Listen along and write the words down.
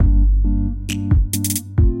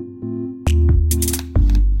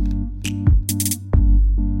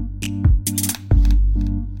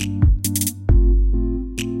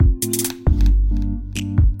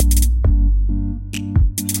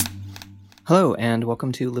Hello, and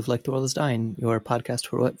welcome to Live Like the World is Dying, your podcast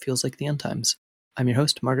for what feels like the end times. I'm your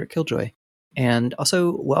host, Margaret Killjoy, and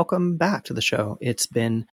also welcome back to the show. It's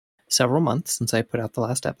been several months since I put out the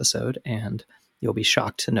last episode, and you'll be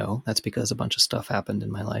shocked to know that's because a bunch of stuff happened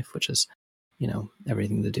in my life, which is,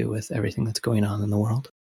 everything to do with everything that's going on in the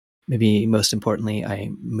world. Maybe most importantly, I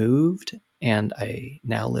moved, and I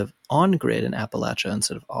now live on-grid in Appalachia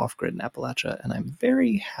instead of off-grid in Appalachia, and I'm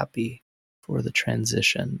very happy for the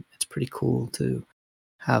transition. It's pretty cool to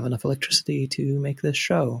have enough electricity to make this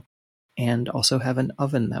show and also have an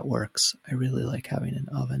oven that works. I really like having an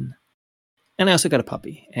oven. And I also got a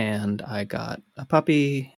puppy, and I got a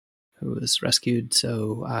puppy who was rescued.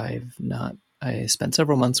 So I spent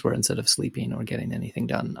several months where instead of sleeping or getting anything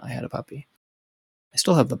done, I had a puppy. I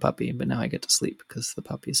still have the puppy, but now I get to sleep because the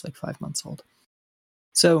puppy is like 5 months old.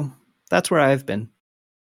 So that's where I've been.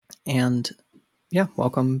 And yeah,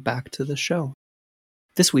 welcome back to the show.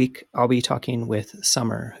 This week, I'll be talking with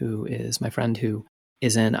Summer, who is my friend who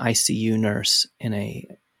is an ICU nurse in a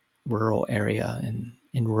rural area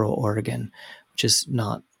in rural Oregon, which is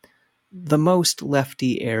not the most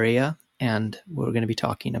lefty area. And we're going to be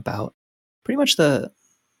talking about pretty much the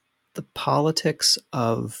politics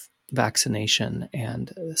of vaccination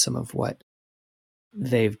and some of what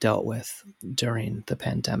they've dealt with during the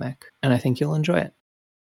pandemic. And I think you'll enjoy it.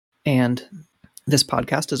 And this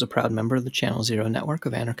podcast is a proud member of the Channel Zero network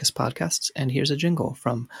of anarchist podcasts, and here's a jingle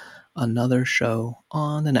from another show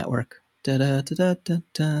on the network.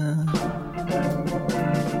 Da-da-da-da-da-da.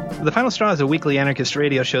 The Final Straw is a weekly anarchist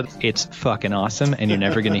radio show. It's fucking awesome, and you're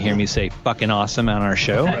never going to hear me say fucking awesome on our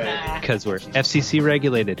show because we're FCC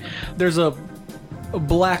regulated. There's a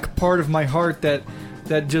black part of my heart that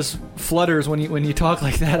just flutters when you talk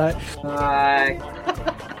like that.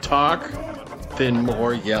 Talk, then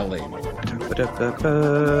more yelling.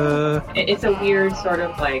 It's a weird sort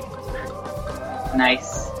of like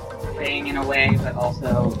nice thing in a way, but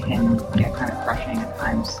also can get kind of crushing at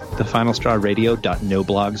times.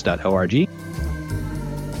 thefinalstrawradio.noblogs.org.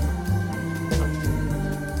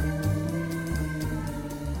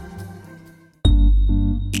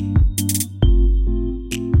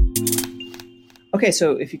 Okay,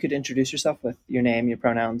 so if you could introduce yourself with your name, your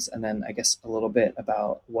pronouns, and then I guess a little bit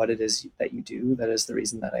about what it is that you do. That is the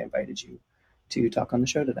reason that I invited you to talk on the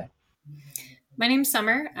show today. My name's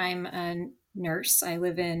Summer. I'm a nurse. I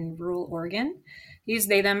live in rural Oregon. Use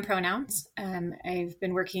they, them pronouns. I've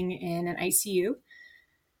been working in an ICU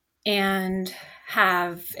and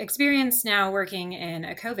have experience now working in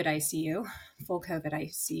a COVID ICU, full COVID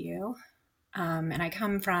ICU. And I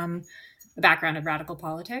come from a background of radical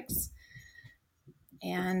politics.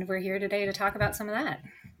 And we're here today to talk about some of that.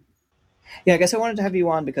 Yeah, I guess I wanted to have you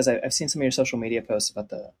on because I've seen some of your social media posts about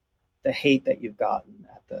the hate that you've gotten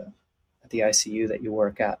at the ICU that you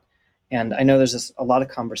work at. And I know there's a lot of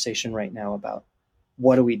conversation right now about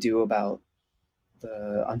what do we do about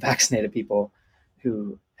the unvaccinated people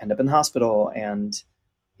who end up in the hospital, and,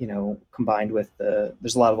 combined with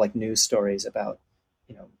there's a lot of like news stories about,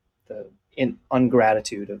 the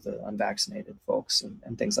ungratitude of the unvaccinated folks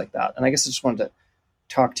and things like that. And I guess I just wanted to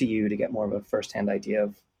talk to you to get more of a firsthand idea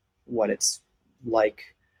of what it's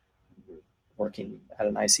like working at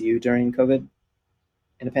an ICU during COVID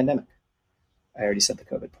in a pandemic. I already said the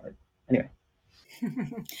COVID part. Anyway.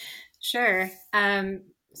 Sure.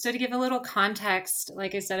 So to give a little context,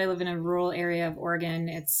 like I said, I live in a rural area of Oregon.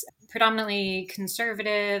 It's predominantly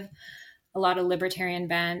conservative, a lot of libertarian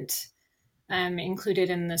bent, included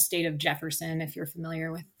in the state of Jefferson, if you're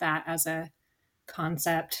familiar with that as a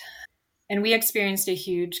concept. And we experienced a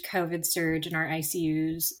huge COVID surge in our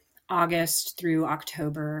ICUs August through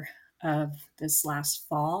October of this last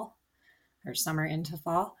fall, or summer into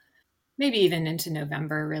fall, maybe even into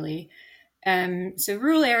November, really. So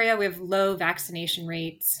rural area, we have low vaccination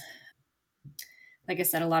rates. Like I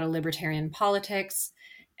said, a lot of libertarian politics.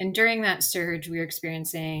 And during that surge, we were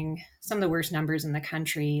experiencing some of the worst numbers in the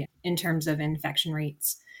country in terms of infection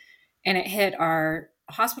rates. And it hit our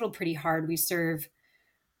hospital pretty hard. We serve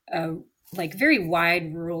a very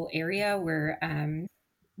wide rural area where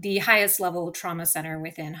the highest level trauma center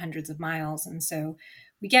within hundreds of miles. And so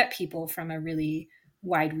we get people from a really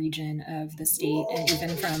wide region of the state and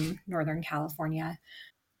even from Northern California.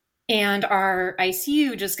 And our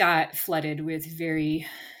ICU just got flooded with very,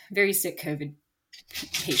 very sick COVID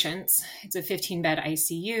patients. It's a 15-bed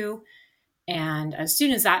ICU. And as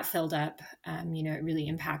soon as that filled up, it really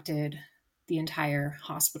impacted the entire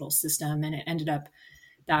hospital system. And it ended up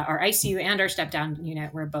that our ICU and our step-down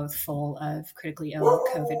unit were both full of critically ill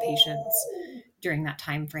COVID patients during that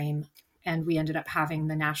time frame. And we ended up having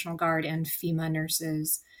the National Guard and FEMA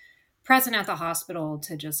nurses present at the hospital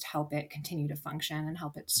to just help it continue to function and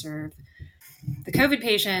help it serve the COVID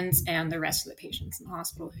patients and the rest of the patients in the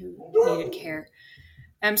hospital who needed care.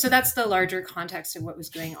 So that's the larger context of what was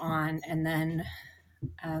going on. And then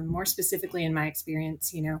more specifically in my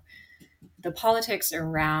experience, the politics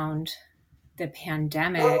around the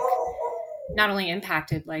pandemic not only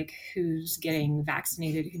impacted like who's getting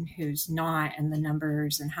vaccinated and who's not, and the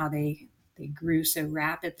numbers and how they grew so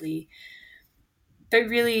rapidly, but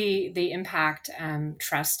really they impact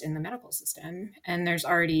trust in the medical system. And there's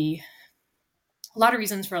already a lot of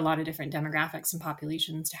reasons for a lot of different demographics and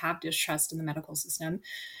populations to have distrust in the medical system.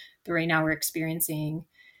 But right now we're experiencing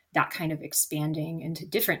that kind of expanding into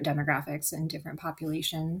different demographics and different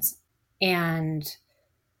populations. And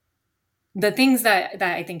the things that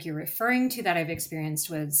I think you're referring to that I've experienced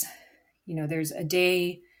was, there's a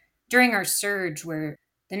day during our surge where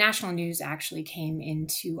the national news actually came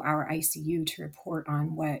into our ICU to report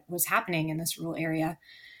on what was happening in this rural area.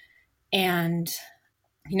 And,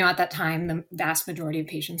 at that time, the vast majority of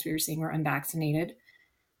patients we were seeing were unvaccinated.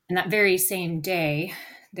 And that very same day,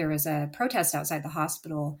 there was a protest outside the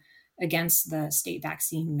hospital against the state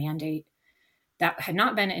vaccine mandate that had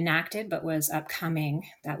not been enacted, but was upcoming,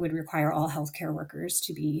 that would require all healthcare workers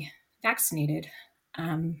to be vaccinated,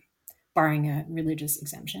 barring a religious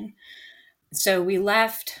exemption. So we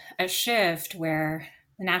left a shift where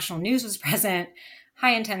the national news was present,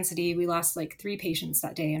 high intensity. We lost like 3 patients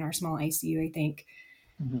that day in our small ICU, I think,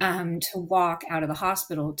 to walk out of the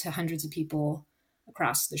hospital to hundreds of people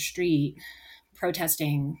across the street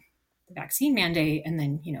protesting the vaccine mandate. And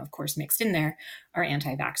then, of course, mixed in there are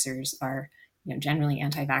anti-vaxxers, are generally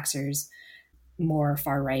anti-vaxxers, more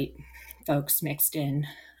far-right folks mixed in.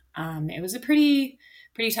 It was a pretty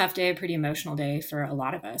tough day, a pretty emotional day for a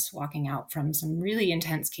lot of us, walking out from some really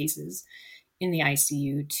intense cases in the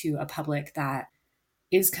ICU to a public that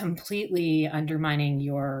is completely undermining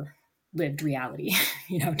your lived reality,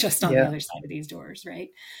 just on the other side of these doors, right?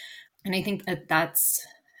 And I think that's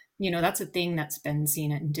a thing that's been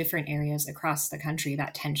seen in different areas across the country,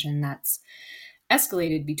 that tension that's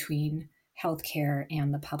escalated between healthcare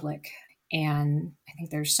and the public. And I think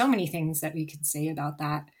there's so many things that we could say about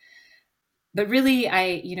that. But really,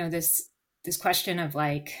 this question of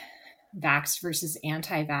like vax versus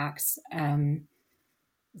anti-vax,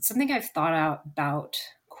 it's something I've thought about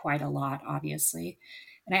quite a lot, obviously.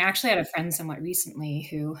 And I actually had a friend somewhat recently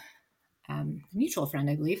who, a mutual friend,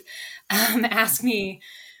 I believe, asked me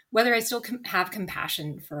whether I still have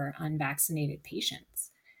compassion for unvaccinated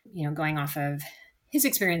patients, going off of his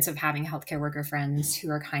experience of having healthcare worker friends who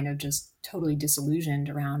are kind of just totally disillusioned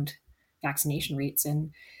around vaccination rates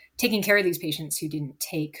and taking care of these patients who didn't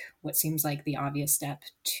take what seems like the obvious step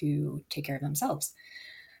to take care of themselves.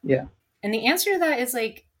 Yeah. And the answer to that is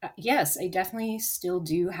like, yes, I definitely still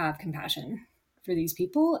do have compassion for these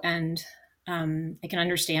people. And I can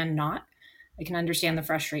understand I can understand the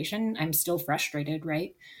frustration. I'm still frustrated,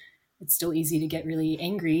 right? It's still easy to get really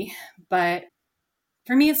angry. But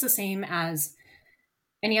for me, it's the same as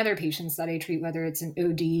any other patients that I treat, whether it's an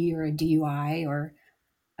OD or a DUI or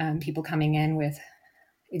people coming in with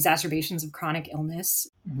exacerbations of chronic illness.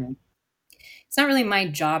 Mm-hmm. It's not really my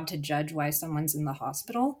job to judge why someone's in the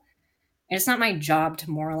hospital. And it's not my job to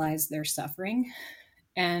moralize their suffering.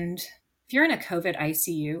 And if you're in a COVID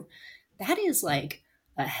ICU, that is like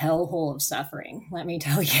a hellhole of suffering, let me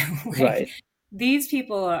tell you. Right. These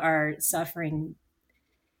people are suffering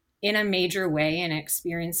in a major way and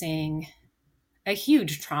experiencing a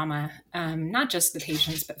huge trauma, not just the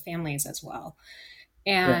patients, but families as well.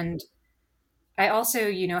 And I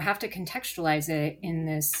also, have to contextualize it in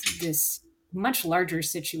this much larger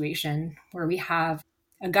situation where we have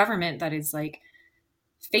a government that is like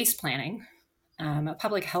face planning, a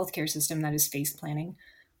public healthcare system that is face planning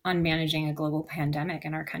on managing a global pandemic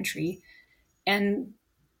in our country. And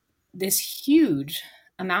this huge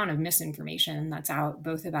amount of misinformation that's out,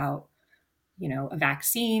 both about, a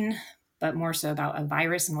vaccine, but more so about a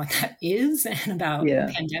virus and what that is, and about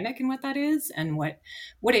a pandemic and what that is, and what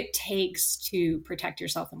it takes to protect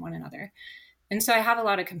yourself and one another. And so I have a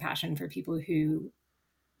lot of compassion for people who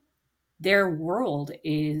their world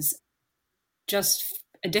is just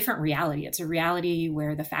a different reality. It's a reality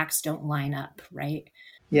where the facts don't line up, right?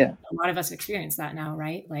 Yeah. A lot of us experience that now,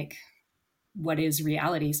 right? Like, what is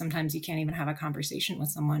reality? Sometimes you can't even have a conversation with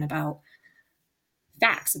someone about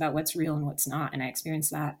facts, about what's real and what's not. And I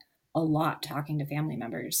experienced that a lot talking to family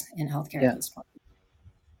members in healthcare at this point.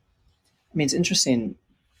 I mean, it's interesting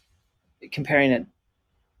comparing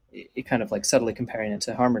it kind of like subtly comparing it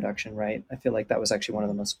to harm reduction, right? I feel like that was actually one of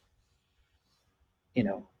the most,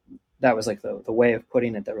 that was like the way of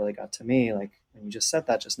putting it that really got to me. Like when you just said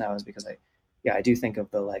that just now is because I do think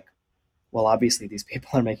of the like, well, obviously these people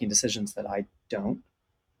are making decisions that I don't,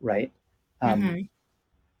 right?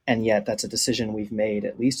 And yet that's a decision we've made,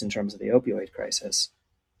 at least in terms of the opioid crisis,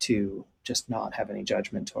 to just not have any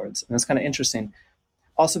judgment towards. And that's kind of interesting.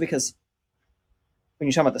 Also because when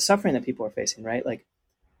you talk about the suffering that people are facing, right? Like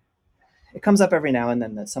it comes up every now and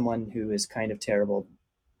then that someone who is kind of terrible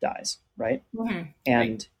dies, right?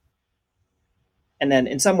 And then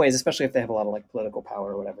in some ways, especially if they have a lot of like political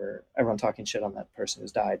power or whatever, everyone talking shit on that person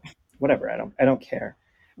who's died, whatever, I don't care.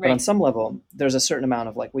 But on some level, there's a certain amount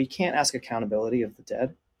of like, we can't ask accountability of the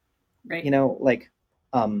dead. Right. You know, like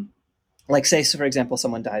say, so for example,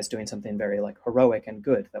 someone dies doing something very like heroic and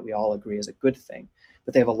good that we all agree is a good thing,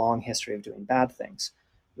 but they have a long history of doing bad things.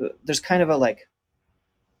 There's kind of a like,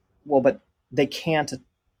 well, but they can't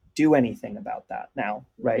do anything about that now,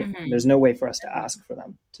 right? There's no way for us to ask for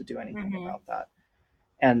them to do anything about that.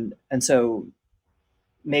 And so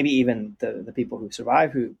maybe even the people who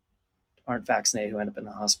survive who aren't vaccinated, who end up in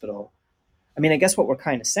the hospital, I mean, I guess what we're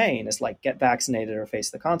kind of saying is like, get vaccinated or face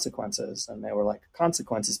the consequences. And they were like,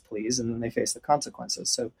 consequences, please. And then they face the consequences.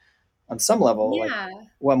 So on some level, like,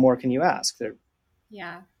 what more can you ask?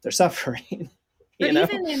 They're suffering. But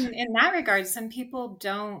even in that regard, some people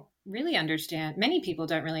don't really understand. Many people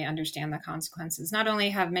don't really understand the consequences. Not only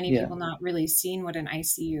have many people not really seen what an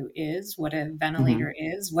ICU is, what a ventilator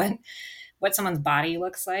is, what someone's body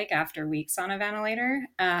looks like after weeks on a ventilator,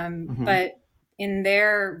 but in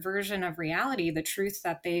their version of reality, the truth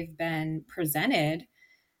that they've been presented,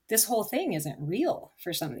 this whole thing isn't real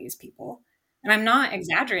for some of these people. And I'm not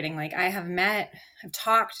exaggerating. Like I've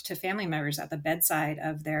talked to family members at the bedside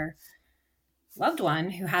of their loved one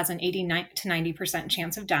who has an 89 to 90%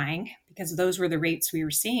 chance of dying, because those were the rates we were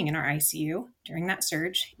seeing in our ICU during that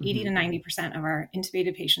surge. 80 to 90% of our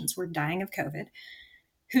intubated patients were dying of COVID,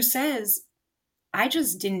 who says, I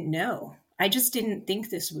just didn't know. I just didn't think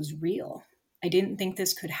this was real. I didn't think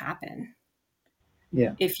this could happen.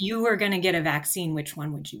 Yeah. If you were going to get a vaccine, which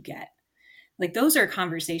one would you get? Like those are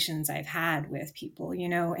conversations I've had with people,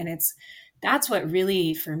 and that's what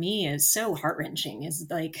really for me is so heart-wrenching, is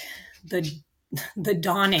like the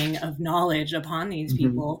dawning of knowledge upon these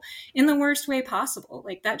people in the worst way possible.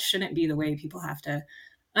 Like that shouldn't be the way people have to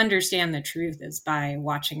understand the truth, is by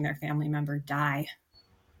watching their family member die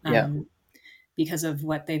because of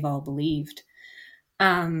what they've all believed.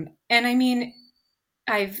 And I mean,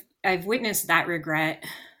 I've witnessed that regret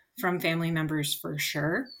from family members for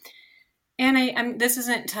sure. And I'm this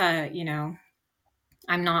isn't to,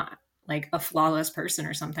 I'm not like a flawless person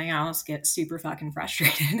or something. I also get super fucking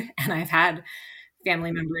frustrated. And I've had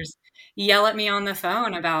family members yell at me on the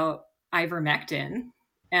phone about ivermectin.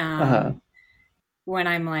 When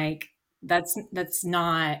I'm like, that's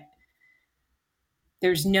not,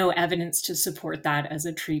 there's no evidence to support that as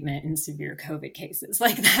a treatment in severe COVID cases.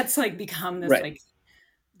 Like that's like become this like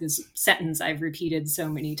this sentence I've repeated so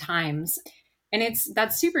many times. And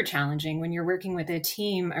that's super challenging when you're working with a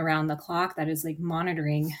team around the clock that is like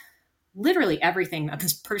monitoring literally everything that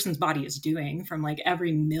this person's body is doing, from like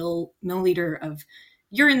every milliliter of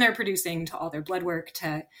urine they're producing to all their blood work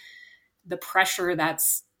to the pressure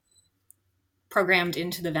that's programmed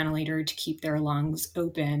into the ventilator to keep their lungs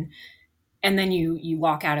open. And then you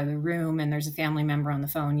walk out of the room and there's a family member on the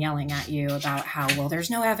phone yelling at you about how, well, there's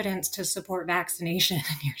no evidence to support vaccination.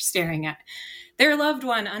 And you're staring at their loved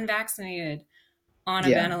one unvaccinated on a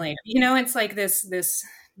ventilator. It's like this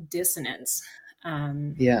dissonance.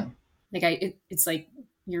 It's like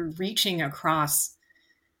you're reaching across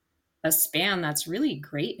a span that's really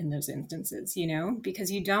great in those instances,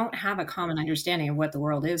 because you don't have a common understanding of what the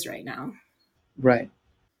world is right now. Right.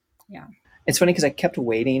 Yeah. It's funny because I kept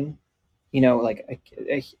waiting,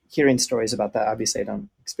 hearing stories about that. Obviously I don't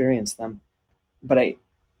experience them, but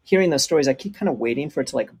hearing those stories, I keep kind of waiting for it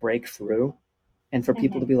to like break through and for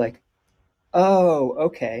people to be like, oh,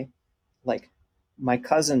 okay. Like my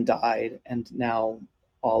cousin died and now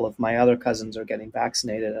all of my other cousins are getting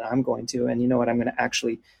vaccinated and I'm going to, and you know what, I'm going to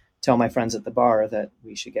actually tell my friends at the bar that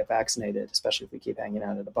we should get vaccinated, especially if we keep hanging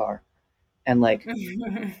out at a bar. And like,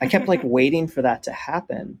 I kept like waiting for that to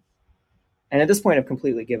happen. And at this point, I've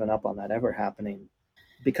completely given up on that ever happening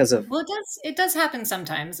because of. Well, it does happen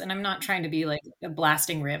sometimes. And I'm not trying to be like a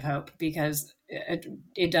blasting ray of hope, because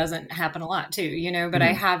it doesn't happen a lot too, but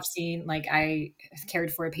I have seen, like I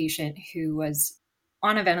cared for a patient who was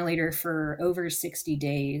on a ventilator for over 60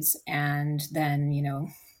 days and then,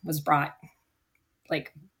 was brought,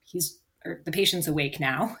 like the patient's awake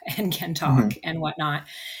now and can talk and whatnot.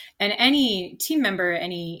 And any team member,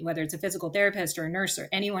 whether it's a physical therapist or a nurse or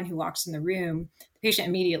anyone who walks in the room, the patient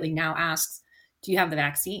immediately now asks, do you have the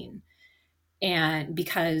vaccine? And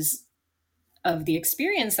because of the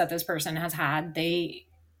experience that this person has had,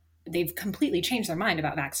 they've completely changed their mind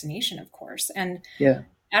about vaccination, of course. And Yeah.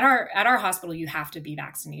 at our hospital, you have to be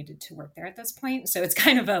vaccinated to work there at this point. So it's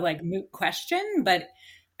kind of a like moot question, but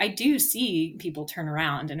I do see people turn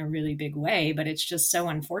around in a really big way, but it's just so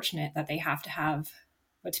unfortunate that they have to have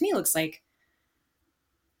what to me looks like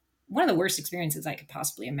one of the worst experiences I could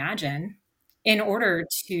possibly imagine in order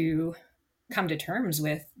to come to terms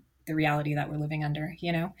with the reality that we're living under,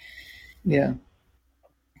 you know? Yeah.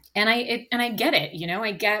 And I get it, you know,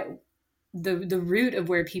 I get the root of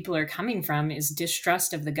where people are coming from is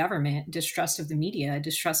distrust of the government, distrust of the media,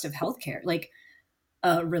 distrust of healthcare, like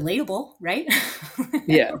relatable, right?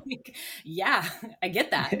 Yeah. Like, yeah, I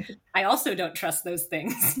get that. I also don't trust those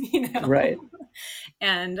things, you know? Right.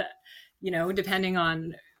 And, you know, depending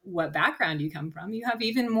on what background you come from, you have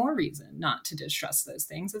even more reason not to distrust those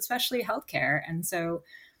things, especially healthcare. And so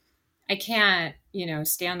I can't, you know,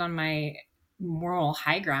 stand on my moral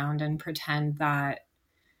high ground and pretend that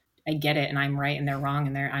I get it and I'm right and they're wrong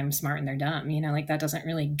and I'm smart and they're dumb. You know, like that doesn't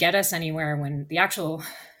really get us anywhere when the actual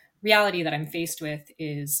reality that I'm faced with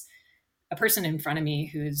is a person in front of me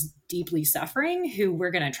who is deeply suffering, who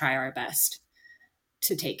we're going to try our best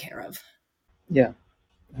to take care of. Yeah.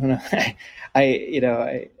 I don't know.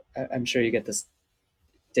 I'm sure you get this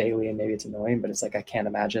daily and maybe it's annoying, but it's like, I can't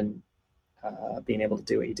imagine being able to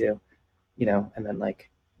do what you do, you know, and then like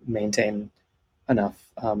maintain enough.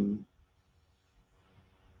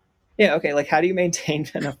 Like how do you maintain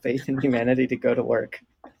enough faith in humanity to go to work?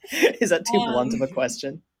 Is that too blunt of a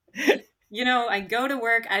question? You know, I go to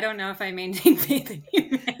work. I don't know if I maintain faith in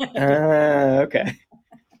humanity. Okay.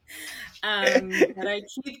 But I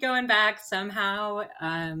keep going back somehow.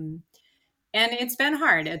 And it's been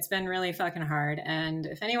hard. It's been really fucking hard. And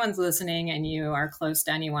if anyone's listening and you are close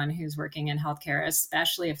to anyone who's working in healthcare,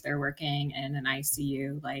 especially if they're working in an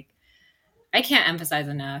ICU, like I can't emphasize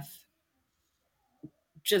enough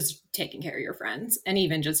just taking care of your friends and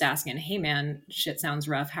even just asking, hey man, shit sounds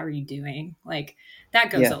rough. How are you doing? Like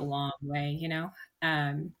that goes a long way, you know?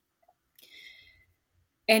 And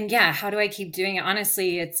yeah, how do I keep doing it?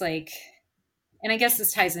 Honestly, it's like, and I guess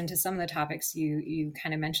this ties into some of the topics you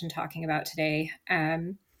kind of mentioned talking about today.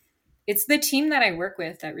 It's the team that I work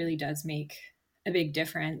with that really does make a big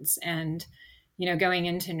difference. And, you know, going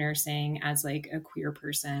into nursing as like a queer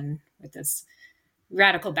person with this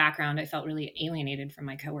radical background, I felt really alienated from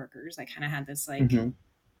my coworkers. I kind of had this like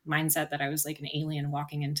mindset that I was like an alien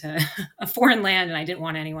walking into a foreign land and I didn't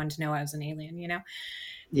want anyone to know I was an alien, you know?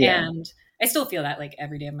 Yeah. And I still feel that like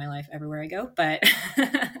every day of my life, everywhere I go, but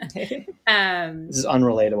this is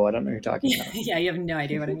unrelatable. I don't know what you're talking about. Yeah, you have no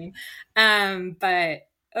idea what I mean. But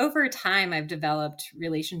over time, I've developed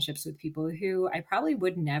relationships with people who I probably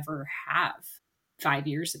would never have 5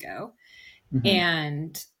 years ago.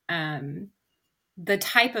 And the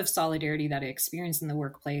type of solidarity that I experience in the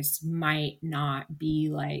workplace might not be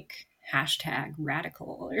like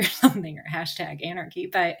 #radical or something or #anarchy,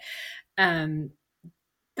 but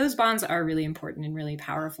those bonds are really important and really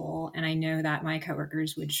powerful. And I know that my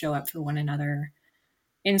coworkers would show up for one another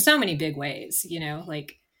in so many big ways, you know,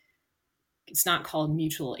 like it's not called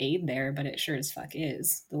mutual aid there, but it sure as fuck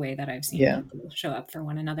is the way that I've seen people show up for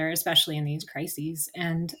one another, especially in these crises.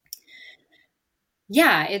 And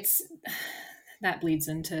yeah, that bleeds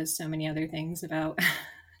into so many other things about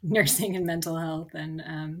nursing and mental health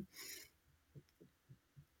and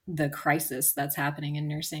the crisis that's happening in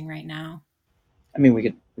nursing right now. I mean, we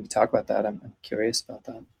could talk about that. I'm curious about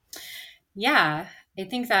that. Yeah, I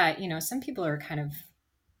think that, you know, some people are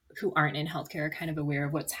who aren't in healthcare are kind of aware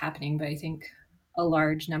of what's happening, but I think a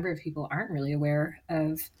large number of people aren't really aware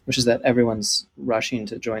of. Which is that everyone's rushing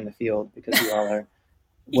to join the field because you all are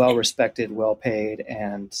well respected, well paid,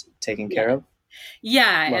 and taken care of.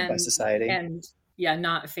 Yeah, loved by society, and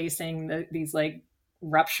not facing these like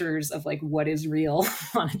ruptures of like what is real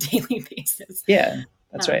on a daily basis. Yeah,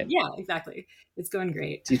 that's right. Yeah, exactly. It's going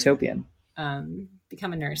great. It's utopian.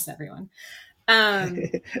 Become a nurse, everyone.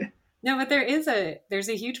 No, but there's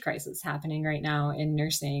a huge crisis happening right now in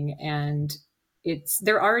nursing, and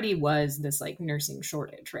there already was this like nursing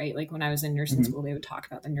shortage, right? Like when I was in nursing school, they would talk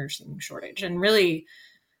about the nursing shortage, and really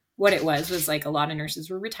what it was like a lot of nurses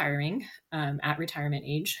were retiring at retirement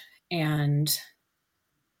age. And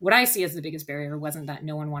what I see as the biggest barrier wasn't that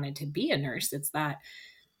no one wanted to be a nurse. It's that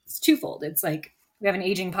it's twofold. It's like we have an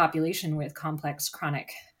aging population with complex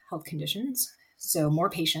chronic health conditions, so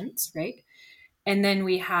more patients, right? And then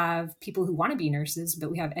we have people who want to be nurses, but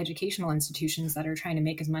we have educational institutions that are trying to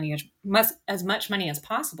make as much money as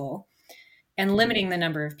possible and limiting the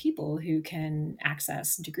number of people who can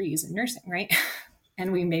access degrees in nursing, right?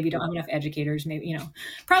 And we maybe don't have enough educators, maybe,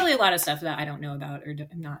 probably a lot of stuff that I don't know about or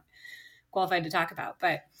I'm not qualified to talk about.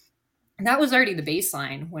 But that was already the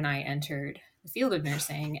baseline when I entered the field of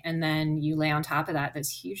nursing. And then you lay on top of that this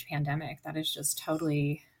huge pandemic that has just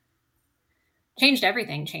totally changed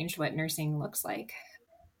everything, changed what nursing looks like.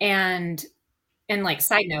 And like,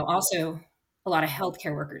 side note, also a lot of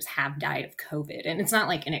healthcare workers have died of COVID. And it's not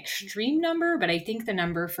like an extreme number, but I think the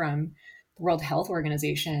number from the World Health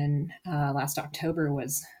Organization last October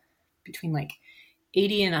was between like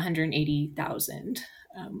 80 and 180,000.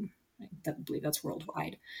 I believe that's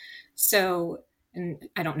worldwide. So, and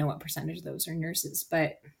I don't know what percentage of those are nurses,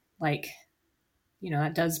 but like,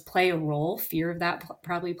 that does play a role. Fear of that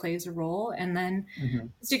probably plays a role. And then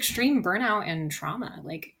it's extreme burnout and trauma.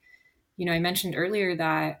 Like, I mentioned earlier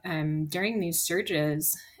that during these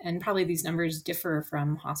surges, and probably these numbers differ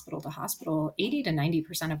from hospital to hospital, 80 to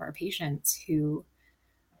 90% of our patients who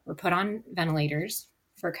were put on ventilators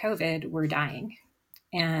for COVID were dying.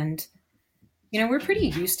 And, we're pretty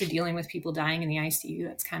used to dealing with people dying in the ICU.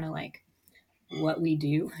 That's kind of like what we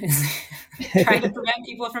do, is try to prevent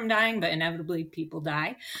people from dying, but inevitably people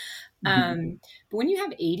die. But when you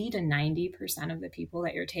have 80 to 90% of the people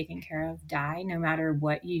that you're taking care of die, no matter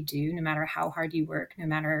what you do, no matter how hard you work, no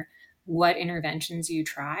matter what interventions you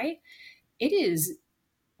try, it is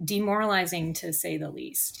demoralizing to say the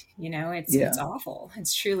least. It's awful.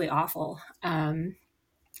 It's truly awful.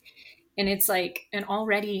 And it's like an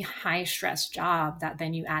already high stress job that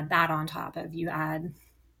then you add that on top of, you add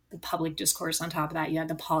the public discourse on top of that, you had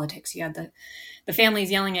the politics, you had the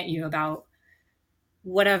families yelling at you about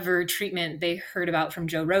whatever treatment they heard about from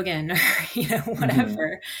Joe Rogan, or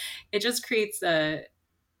whatever. It just creates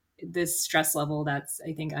this stress level that's,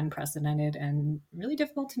 I think, unprecedented and really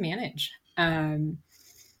difficult to manage.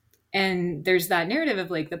 And there's that narrative of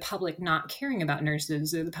like the public not caring about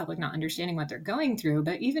nurses or the public not understanding what they're going through.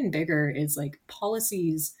 But even bigger is like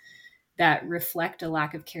policies that reflect a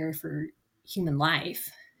lack of care for human life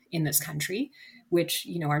in this country, which,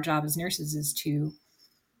 our job as nurses is to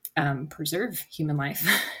preserve human life.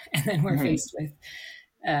 And then we're faced with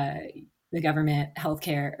the government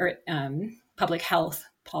healthcare or public health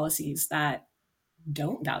policies that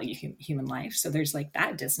don't value human life. So there's like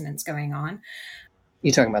that dissonance going on.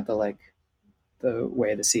 You talking about the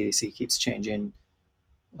way the CDC keeps changing,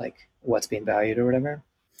 like what's being valued or whatever?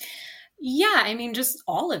 Yeah, I mean, just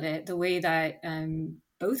all of it. The way that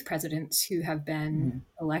both presidents who have been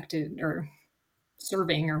elected or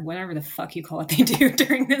serving or whatever the fuck you call it they do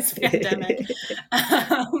during this pandemic,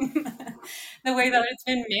 the way that it's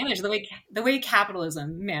been managed, the way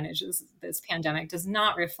capitalism manages this pandemic does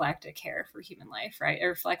not reflect a care for human life, right? It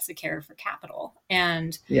reflects a care for capital.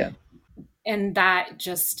 And that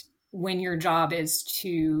just, when your job is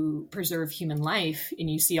to preserve human life and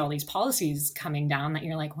you see all these policies coming down that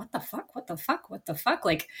you're like, what the fuck?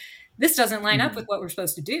 Like, this doesn't line up with what we're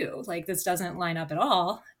supposed to do. Like, this doesn't line up at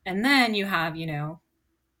all. And then you have,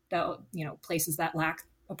 places that lack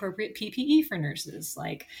appropriate PPE for nurses,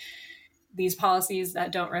 like these policies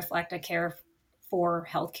that don't reflect a care for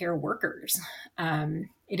healthcare workers.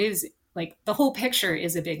 It is like the whole picture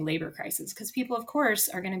is a big labor crisis, because people, of course,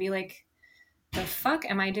 are going to be like, the fuck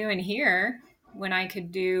am I doing here when I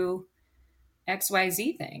could do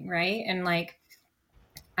XYZ thing, right? And like,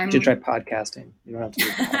 you should try podcasting. You don't have to do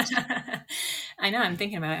podcasting. I know, I'm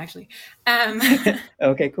thinking about it actually.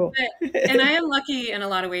 Okay, cool. And I am lucky in a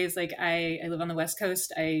lot of ways. Like I live on the West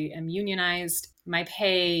Coast. I am unionized. My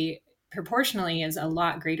pay proportionally is a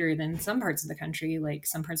lot greater than some parts of the country, like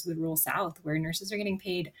some parts of the rural South, where nurses are getting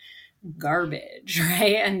paid garbage,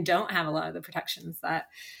 right? And don't have a lot of the protections that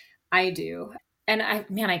I do. And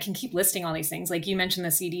I can keep listing all these things. Like you mentioned the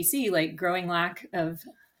CDC, like growing lack of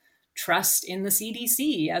trust in the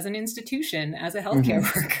CDC as an institution, as a healthcare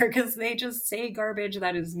worker, because they just say garbage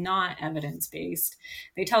that is not evidence-based.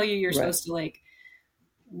 They tell you you're supposed to like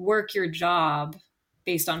work your job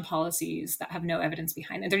based on policies that have no evidence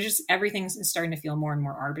behind it. They're just, everything's starting to feel more and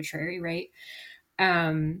more arbitrary, right?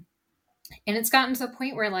 And it's gotten to the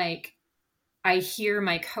point where like I hear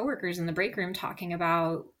my coworkers in the break room talking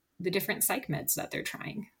about the different psych meds that they're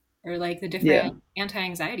trying, or like the different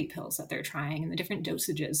anti-anxiety pills that they're trying and the different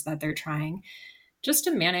dosages that they're trying just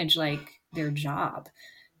to manage like their job.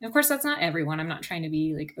 And of course, that's not everyone. I'm not trying to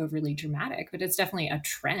be like overly dramatic, but it's definitely a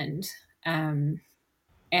trend. And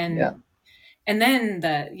then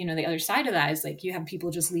the other side of that is like, you have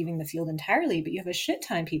people just leaving the field entirely, but you have a shit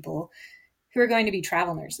ton of people who are going to be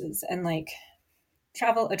travel nurses. And like,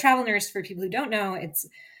 A travel nurse, for people who don't know, it's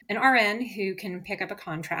an RN who can pick up a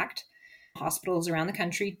contract. Hospitals around the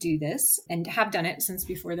country do this and have done it since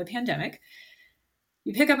before the pandemic.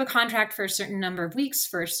 You pick up a contract for a certain number of weeks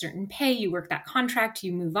for a certain pay. You work that contract,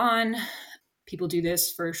 you move on. People do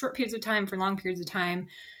this for short periods of time, for long periods of time.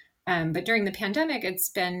 But during the pandemic, it's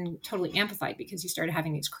been totally amplified because you started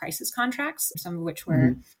having these crisis contracts, some of which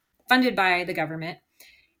were funded by the government,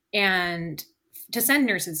 and to send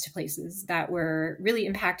nurses to places that were really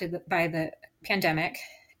impacted by the pandemic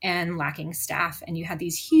and lacking staff. And you had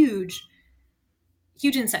these huge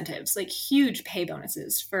incentives, like huge pay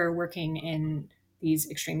bonuses for working in these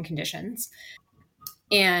extreme conditions.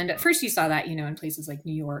 And at first you saw that, in places like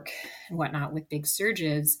New York and whatnot with big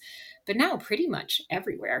surges, but now pretty much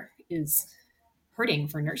everywhere is hurting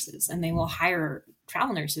for nurses, and they will hire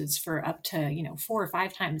travel nurses for up to, 4 or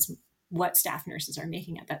 5 times what staff nurses are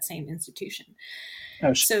making at that same institution.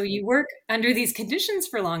 Oh, so you work under these conditions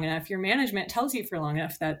for long enough, your management tells you for long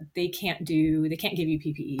enough that they can't give you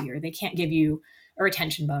PPE, or they can't give you a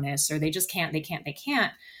retention bonus, or they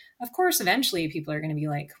can't. Of course, eventually people are going to be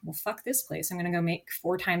like, well, fuck this place. I'm going to go make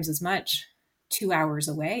 4 times as much 2 hours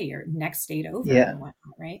away or next state over and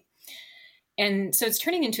whatnot, right? And so it's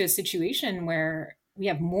turning into a situation where we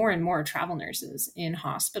have more and more travel nurses in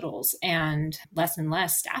hospitals and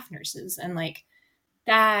less staff nurses. And like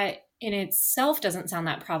that in itself doesn't sound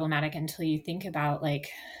that problematic until you think about like,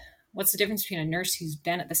 what's the difference between a nurse who's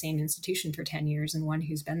been at the same institution for 10 years and one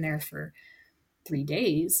who's been there for 3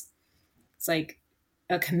 days? It's like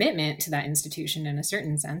a commitment to that institution in a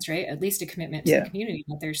certain sense, right? At least a commitment to the community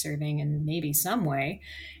that they're serving in maybe some way,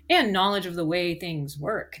 and knowledge of the way things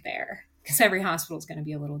work there, because every hospital is going to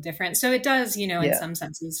be a little different. So it does, in some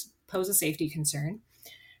senses pose a safety concern.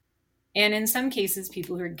 And in some cases,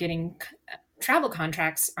 people who are getting travel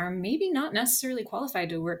contracts are maybe not necessarily qualified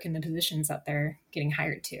to work in the positions that they're getting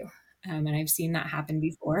hired to. And I've seen that happen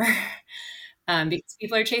before because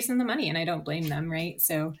people are chasing the money, and I don't blame them, right?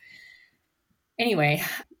 So anyway,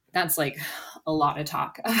 that's like a lot of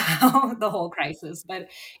talk about the whole crisis, but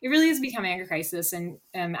it really is becoming a crisis. And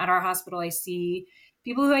at our hospital, I see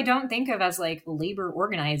people who I don't think of as like labor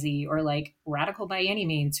organizing or like radical by any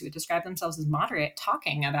means, who would describe themselves as moderate,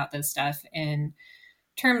 talking about this stuff in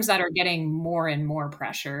terms that are getting more and more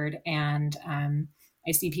pressured. And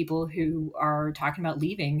I see people who are talking about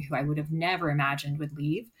leaving, who I would have never imagined would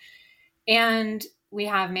leave. And we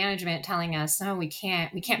have management telling us, no, we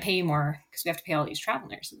can't pay you more because we have to pay all these travel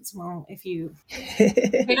nurses. Well, if you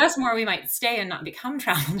paid us more, we might stay and not become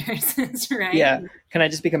travel nurses, right? Yeah. Can I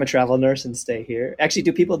just become a travel nurse and stay here? Actually,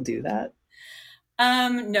 do people do that?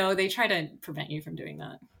 No, they try to prevent you from doing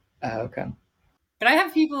that. Okay. But I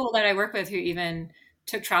have people that I work with who even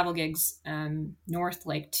took travel gigs north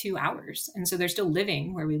like 2 hours. And so they're still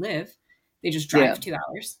living where we live. They just drive 2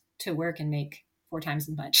 hours to work and make 4 times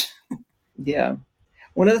as much. Yeah.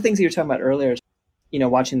 One of the things you were talking about earlier is,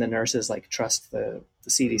 watching the nurses like trust the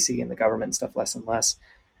CDC and the government and stuff less and less.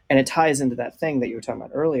 And it ties into that thing that you were talking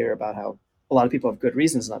about earlier about how a lot of people have good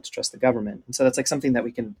reasons not to trust the government. And so that's like something that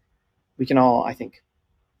we can all, I think,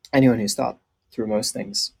 anyone who's thought through most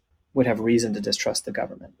things would have reason to distrust the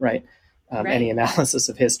government, right? Right. Any analysis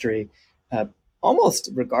of history, almost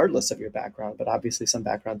regardless of your background, but obviously some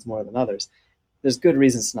backgrounds more than others, there's good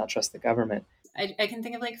reasons to not trust the government. I can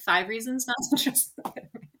think of like 5 reasons not to trust the government.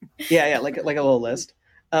 Yeah, like a little list.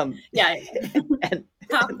 And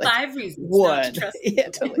top 5 reasons not to trust the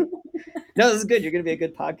government. Totally. No, this is good. You're going to be a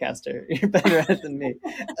good podcaster. You're better at it than me.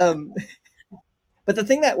 But the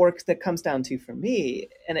thing that comes down to for me,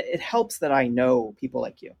 and it helps that I know people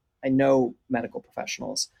like you. I know medical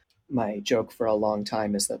professionals. My joke for a long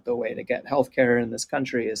time is that the way to get healthcare in this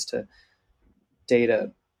country is to date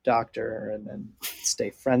a doctor and then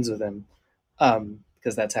stay friends with him.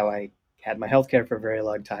 Because that's how I had my healthcare for a very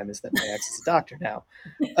long time, is that my ex is a doctor now.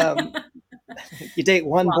 You date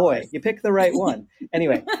one boy, you pick the right one.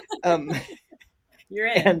 Anyway. You're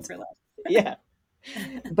in for life. Yeah.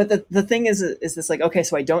 But the thing is this like, okay,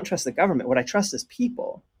 so I don't trust the government. What I trust is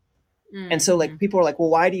people. Mm-hmm. And so like people are like, well,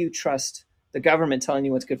 why do you trust the government telling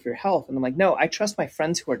you what's good for your health? And I'm like, no, I trust my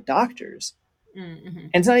friends who are doctors. Mm-hmm.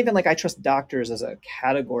 And it's not even like I trust doctors as a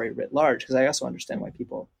category writ large, because I also understand why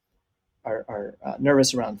people are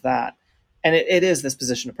nervous around that. And it is this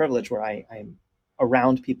position of privilege where I'm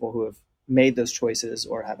around people who have made those choices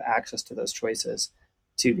or have access to those choices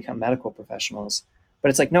to become medical professionals. But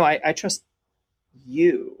it's like, no, I trust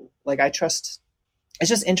you. Like I trust, it's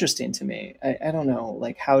just interesting to me. I don't know,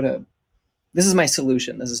 like this is my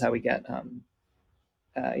solution. This is how we get,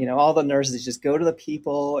 all the nurses just go to the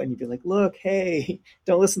people and you'd be like, look, hey,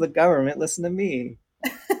 don't listen to the government, listen to me.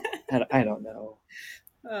 I don't know.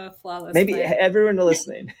 Flawless. Maybe plan. everyone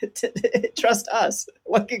listening, trust us.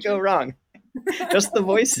 What could go wrong? Just the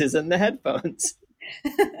voices and the headphones.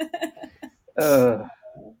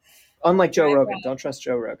 Unlike Joe Rogan. Don't trust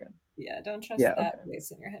Joe Rogan. Yeah, don't trust that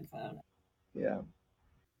voice in your headphone. Yeah.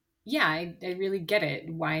 Yeah, I really get it.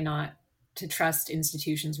 Why not to trust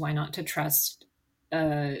institutions? Why not to trust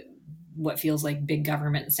what feels like big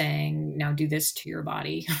government saying, now do this to your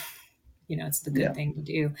body? It's the good thing to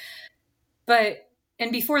do.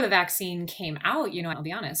 And before the vaccine came out, I'll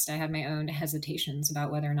be honest, I had my own hesitations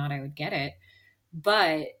about whether or not I would get it.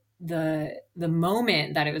 But the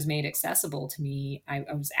moment that it was made accessible to me, I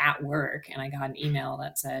was at work and I got an email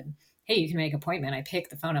that said, hey, you can make an appointment. I picked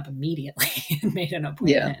the phone up immediately and made an appointment.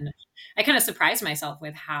 Yeah. And I kind of surprised myself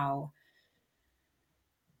with how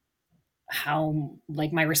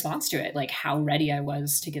like my response to it, like how ready I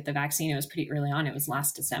was to get the vaccine. It was pretty early on. It was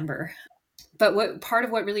last December. But part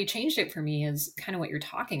of what really changed it for me is kind of what you're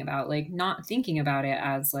talking about, like not thinking about it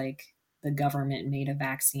as like the government made a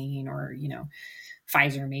vaccine or,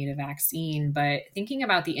 Pfizer made a vaccine, but thinking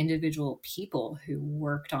about the individual people who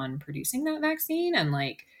worked on producing that vaccine. And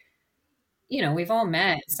like, we've all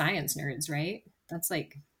met science nerds, right? That's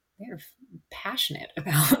like, they're passionate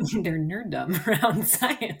about their nerddom around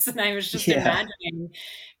science. And I was just imagining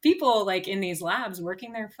people like in these labs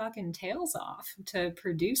working their fucking tails off to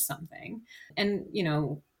produce something. And,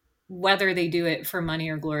 whether they do it for money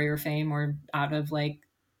or glory or fame or out of like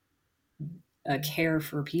a care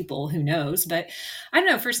for people, who knows? But I don't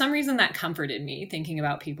know, for some reason that comforted me, thinking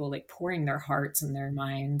about people like pouring their hearts and their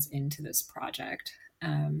minds into this project.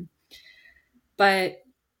 But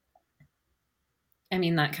I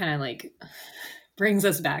mean, that kind of like brings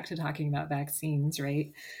us back to talking about vaccines,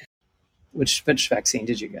 right? Which vaccine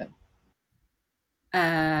did you get?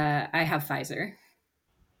 I have Pfizer.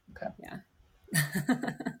 Okay. Yeah.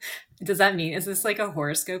 Does that mean, is this like a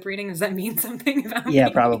horoscope reading? Does that mean something about me? Yeah,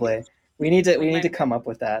 probably. We need to come up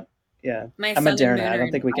with that. Yeah. I'm a Moderna. I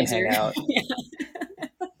don't think we can hang out.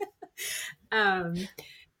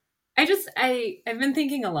 I've been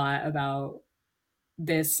thinking a lot about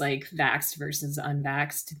this like vaxxed versus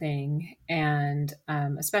unvaxxed thing, and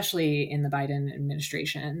especially in the Biden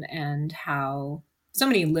administration, and how so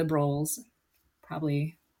many liberals,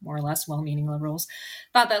 probably more or less well-meaning liberals,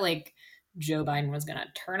 thought that like Joe Biden was going to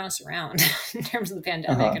turn us around in terms of the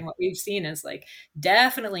pandemic. And what we've seen is like,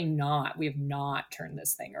 definitely not. We have not turned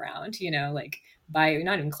this thing around, like by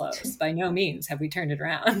not even close, by no means have we turned it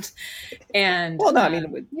around. And well, no, I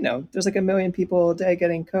mean, there's like 1 million people a day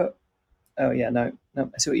getting COVID. Oh yeah. No, I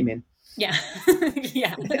see what you mean. Yeah.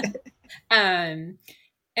 Yeah. And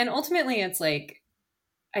ultimately it's like,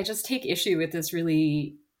 I just take issue with this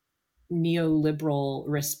really neoliberal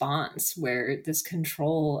response where this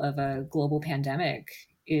control of a global pandemic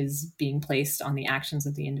is being placed on the actions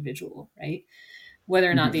of the individual, right?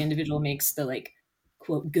 Whether or not the individual makes the like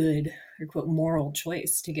quote good or quote moral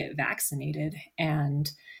choice to get vaccinated.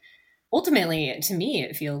 And ultimately, to me,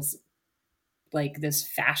 it feels like this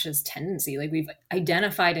fascist tendency, like we've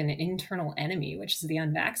identified an internal enemy, which is the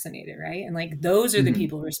unvaccinated, right? And like those are the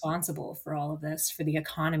people responsible for all of this, for the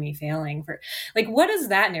economy failing, for like, what does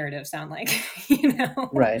that narrative sound like?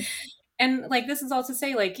 Right. And like, this is all to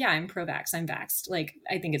say like, yeah, I'm pro-vax, I'm vaxxed. Like,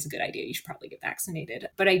 I think it's a good idea. You should probably get vaccinated,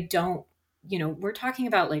 but I don't, we're talking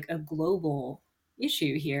about like a global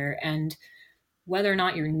issue here, and whether or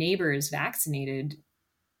not your neighbor is vaccinated,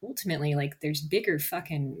 ultimately, like there's bigger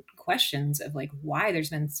fucking questions of like why there's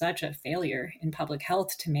been such a failure in public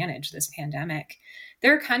health to manage this pandemic.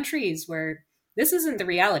 There are countries where this isn't the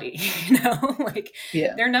reality, like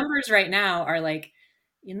their numbers right now are like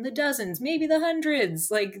in the dozens, maybe the hundreds.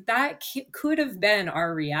 Like that could have been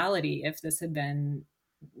our reality if this had been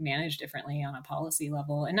managed differently on a policy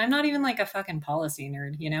level. And I'm not even like a fucking policy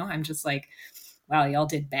nerd, I'm just like, wow, y'all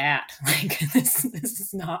did bad. Like this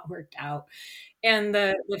has not worked out. And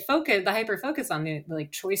the focus, the hyper focus on the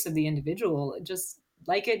like choice of the individual, just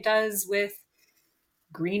like it does with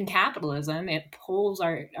green capitalism, it pulls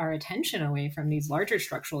our attention away from these larger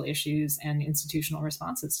structural issues and institutional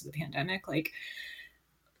responses to the pandemic. Like,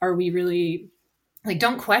 are we really like,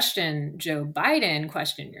 don't question Joe Biden,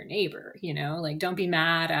 question your neighbor, like don't be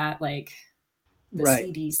mad at like the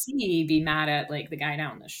CDC, be mad at like the guy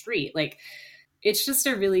down the street. Like, it's just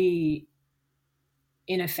a really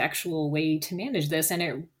ineffectual way to manage this.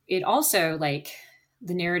 And it also like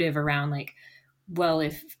the narrative around like, well,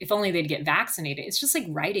 if only they'd get vaccinated, it's just like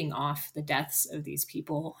writing off the deaths of these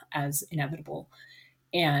people as inevitable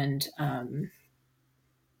and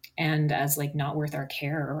as like not worth our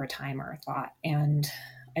care or our time or our thought. And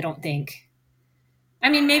I don't think, I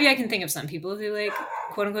mean, maybe I can think of some people who like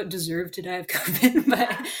quote unquote deserve to die of COVID,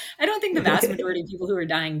 but I don't think the vast majority of people who are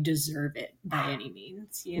dying deserve it by any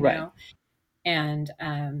means, you know? And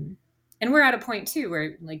we're at a point too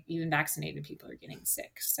where like even vaccinated people are getting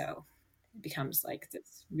sick. So it becomes like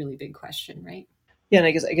this really big question, right? Yeah. And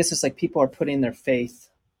I guess it's like people are putting their faith,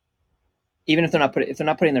 even if they're not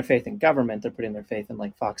putting their faith in government, they're putting their faith in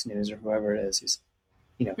like Fox News or whoever it is who's,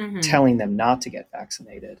 you know, telling them not to get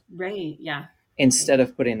vaccinated. Right. Yeah. Instead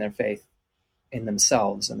of putting their faith in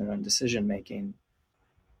themselves and their own decision making.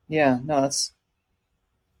 Yeah, no, that's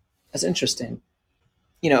interesting.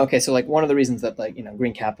 You know, okay, so like one of the reasons that like, you know,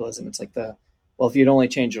 green capitalism, it's like if you'd only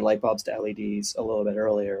change your light bulbs to LEDs a little bit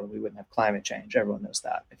earlier, we wouldn't have climate change. Everyone knows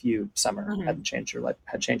that. If you, Summer, had changed your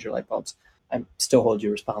light bulbs, I still hold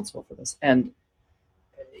you responsible for this. And,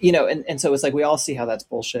 you know, and so it's like, we all see how that's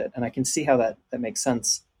bullshit. And I can see how that makes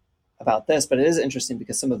sense about this, but it is interesting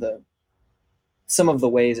because some of the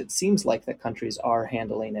ways it seems like that countries are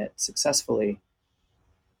handling it successfully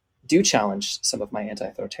do challenge some of my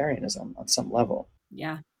anti-authoritarianism on some level.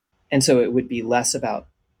 Yeah. And so it would be less about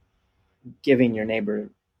giving your neighbor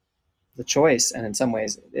the choice. And in some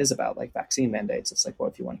ways it is about like vaccine mandates. It's like, well,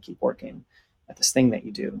 if you want to keep working at this thing that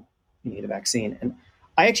you do, you need a vaccine. And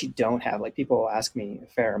I actually don't have, like, people ask me a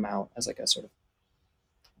fair amount as like a sort of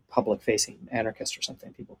public facing anarchist or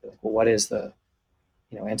something. People be like, well, what is the,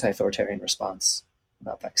 you know, anti-authoritarian response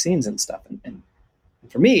about vaccines and stuff? And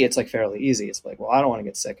for me, it's like fairly easy. It's like, well, I don't want to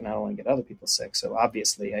get sick and I don't want to get other people sick. So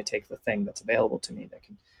obviously I take the thing that's available to me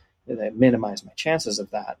that minimize my chances of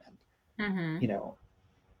that. And, you know,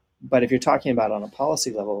 but if you're talking about on a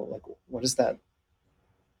policy level, like, what does that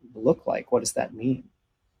look like? What does that mean?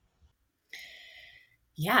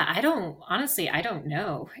 Yeah, I don't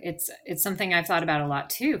know. It's something I've thought about a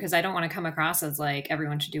lot too, because I don't want to come across as like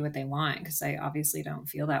everyone should do what they want, because I obviously don't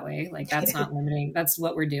feel that way. Like that's not limiting, that's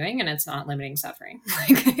what we're doing, and it's not limiting suffering.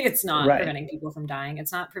 Like it's not preventing people from dying.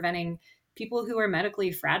 It's not preventing people who are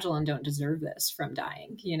medically fragile and don't deserve this from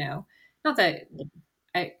dying, you know? Not that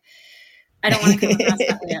I don't want to come across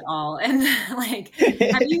that way at all. And like,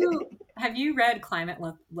 have you read Climate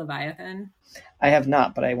Leviathan? I have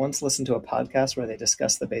not, but I once listened to a podcast where they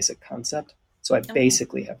discussed the basic concept. So I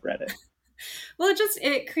basically have read it. Well,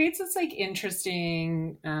 it creates this like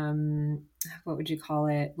interesting, what would you call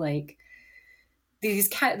it? Like this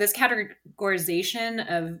categorization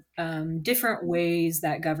of different ways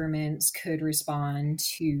that governments could respond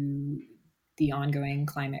to the ongoing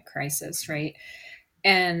climate crisis, right?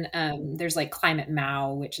 And there's like climate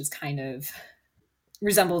Mao, which is kind of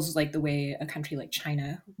resembles like the way a country like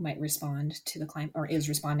China might respond to the climate, or is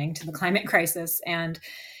responding to the climate crisis. And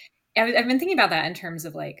I've been thinking about that in terms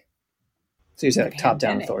of like, so you say like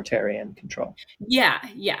top-down authoritarian control. Yeah.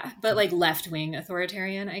 But like left-wing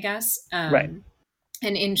authoritarian, I guess. Right.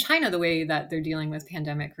 And in China, the way that they're dealing with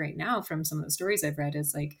pandemic right now, from some of the stories I've read,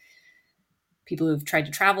 is like people who've tried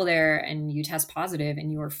to travel there and you test positive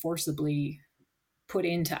and you are forcibly put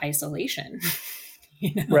into isolation,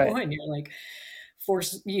 you know, and you're like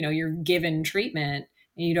you're given treatment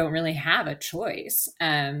and you don't really have a choice.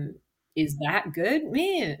 Is that good?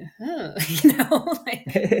 Man, you know, like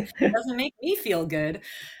it doesn't make me feel good.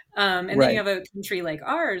 And then you have a country like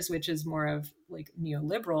ours, which is more of like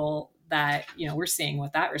neoliberal, that, you know, we're seeing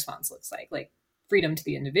what that response looks like freedom to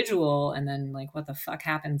the individual. And then like, what the fuck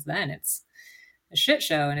happens then? It's a shit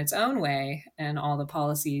show in its own way. And all the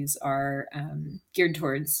policies are geared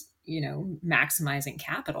towards, you know, maximizing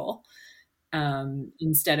capital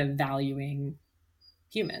instead of valuing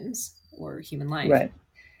humans or human life. Right.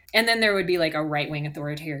 And then there would be like a right-wing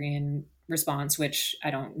authoritarian response, which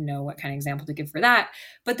I don't know what kind of example to give for that.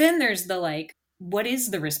 But then there's the like, what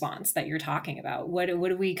is the response that you're talking about? What do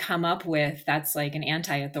we come up with that's like an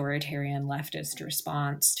anti-authoritarian leftist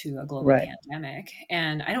response to a global pandemic?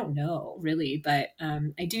 And I don't know really, but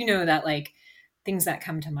I do know that like things that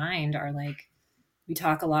come to mind are like, we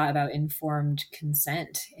talk a lot about informed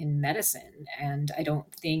consent in medicine, and I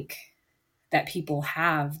don't think that people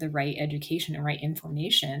have the right education and right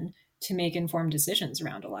information to make informed decisions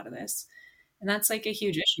around a lot of this. And that's like a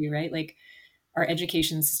huge issue, right? Like our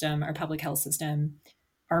education system, our public health system,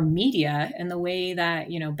 our media, and the way that,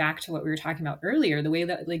 you know, back to what we were talking about earlier, the way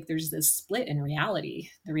that like there's this split in reality,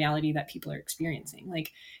 the reality that people are experiencing.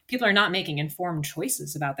 Like people are not making informed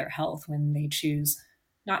choices about their health when they choose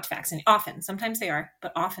not to vaccinate. Often, sometimes they are,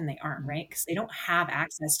 but often they aren't, right? Because they don't have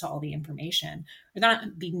access to all the information, or they're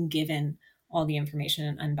not being given all the information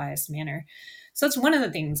in an unbiased manner. So it's one of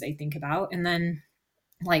the things I think about. And then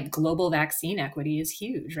like global vaccine equity is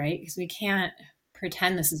huge, right? Because we can't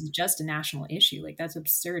pretend this is just a national issue. Like that's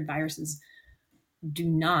absurd. Viruses do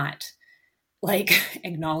not like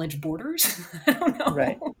acknowledge borders. I don't know.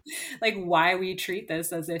 Right. Like why we treat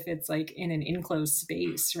this as if it's like in an enclosed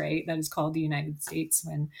space, right? That is called the United States,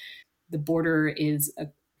 when the border is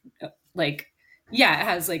like, yeah, it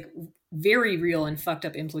has like very real and fucked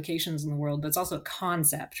up implications in the world, but it's also a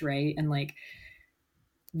concept, right? And like,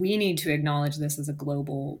 we need to acknowledge this as a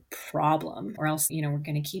global problem, or else, we're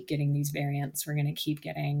going to keep getting these variants. We're going to keep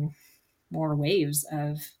getting more waves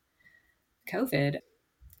of COVID.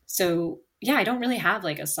 So yeah, I don't really have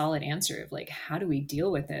like a solid answer of like, how do we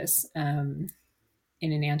deal with this in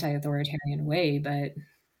an anti-authoritarian way? But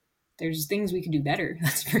there's things we can do better.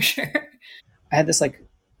 That's for sure. I had this like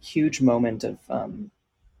huge moment of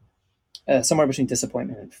somewhere between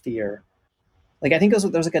disappointment and fear. Like I think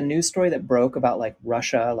there was like a news story that broke about like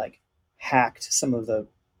Russia like hacked some of the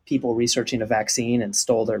people researching a vaccine and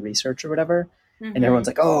stole their research or whatever. Mm-hmm. And everyone's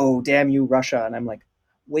like, oh, damn you, Russia. And I'm like,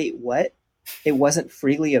 wait, what? It wasn't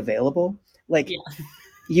freely available? Like, yeah.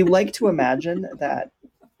 You like to imagine that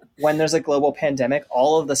when there's a global pandemic,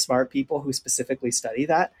 all of the smart people who specifically study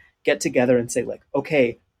that get together and say like,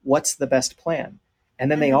 okay, what's the best plan? And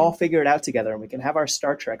then they all figure it out together, and we can have our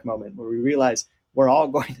Star Trek moment where we realize we're all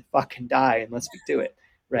going to fucking die unless we do it.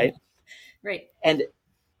 Right. Right. And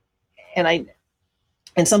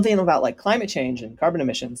something about like climate change and carbon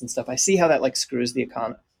emissions and stuff, I see how that like screws the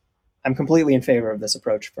economy. I'm completely in favor of this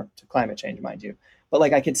approach to climate change, mind you. But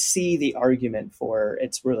like I could see the argument for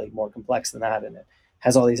it's really more complex than that, and it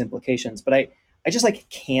has all these implications. But I just like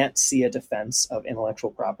can't see a defense of intellectual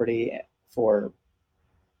property for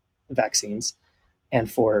vaccines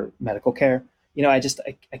and for medical care.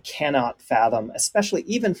 I cannot fathom, especially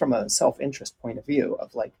even from a self-interest point of view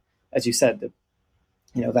of like, as you said, that,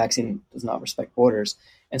 vaccine does not respect borders.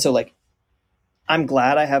 And so like, I'm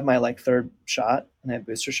glad I have my like third shot and I have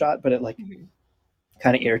booster shot, but it like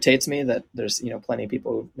kind of irritates me that there's, plenty of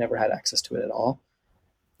people who've never had access to it at all,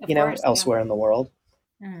 elsewhere in the world.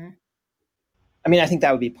 Mm-hmm. I mean, I think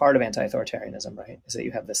that would be part of anti-authoritarianism, right? Is that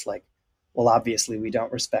you have this like, well, obviously we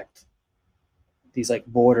don't respect these like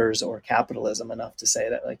borders or capitalism enough to say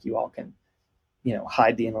that like you all can,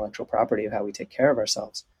 hide the intellectual property of how we take care of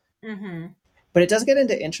ourselves. Mm-hmm. But it does get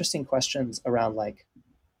into interesting questions around like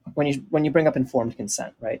when you bring up informed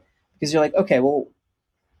consent, right? Because you're like, okay, well,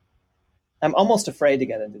 I'm almost afraid to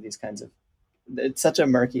get into these kinds of, it's such a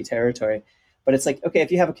murky territory, but it's like, okay,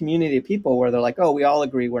 if you have a community of people where they're like, oh, we all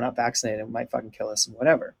agree we're not vaccinated, it might fucking kill us and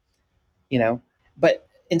whatever, but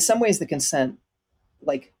in some ways the consent,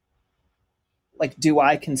 like, do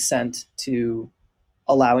I consent to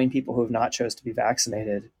allowing people who have not chose to be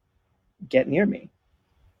vaccinated get near me?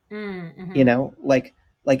 Mm-hmm.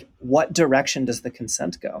 Like what direction does the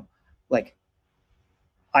consent go? Like,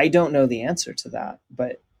 I don't know the answer to that,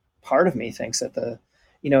 but part of me thinks that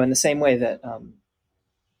in the same way that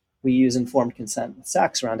we use informed consent with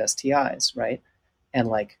sex around STIs, right? And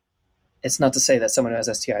like, it's not to say that someone who has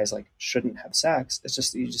STIs like shouldn't have sex. It's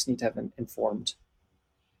just, you just need to have an informed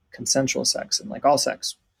consensual sex, and like all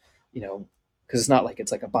sex, because it's not like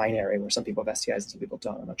it's like a binary where some people have STIs and some people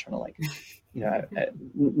don't. I'm not trying to like,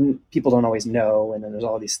 people don't always know. And then there's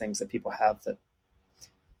all these things that people have that,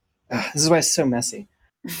 this is why it's so messy.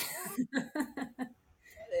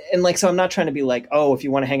 And like, so I'm not trying to be like, oh, if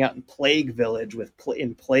you want to hang out in Plague Village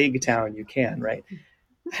in Plague Town, you can, right?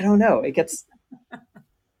 I don't know.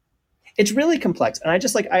 It's really complex. And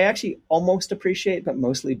I actually almost appreciate, but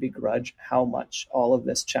mostly begrudge how much all of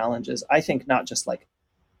this challenges, I think, not just like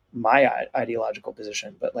my ideological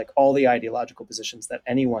position, but like all the ideological positions that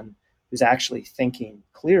anyone who's actually thinking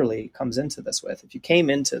clearly comes into this with. If you came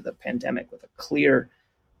into the pandemic with a clear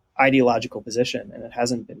ideological position and it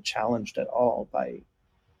hasn't been challenged at all by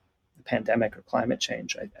the pandemic or climate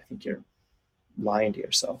change, I think you're lying to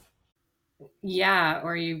yourself. Yeah.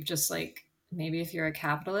 Or you've just like, maybe if you're a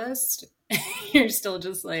capitalist, you're still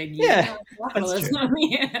just like, capitalism. But,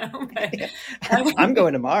 yeah. I'm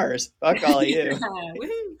going to Mars. Fuck all of you.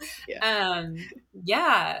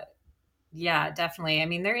 Yeah, definitely. I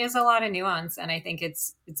mean, there is a lot of nuance, and I think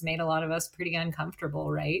it's made a lot of us pretty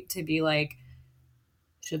uncomfortable, right? To be like,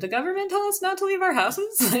 should the government tell us not to leave our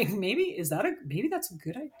houses? Like, maybe that's a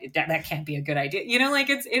good idea. That can't be a good idea.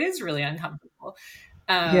 It is really uncomfortable.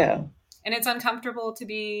 And it's uncomfortable to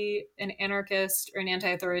be an anarchist or an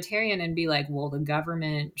anti-authoritarian and be like, well, the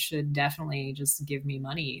government should definitely just give me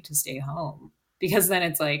money to stay home. Because then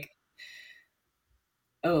it's like,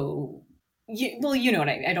 oh, well, what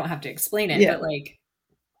I don't have to explain it, but like,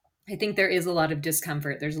 I think there is a lot of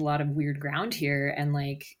discomfort. There's a lot of weird ground here. And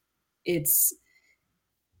like,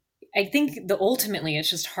 I think ultimately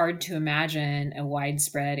it's just hard to imagine a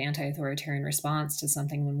widespread anti-authoritarian response to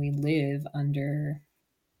something when we live under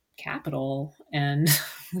capital, and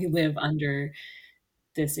we live under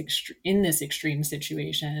this in this extreme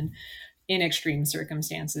situation, in extreme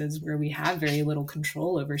circumstances where we have very little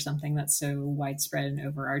control over something that's so widespread and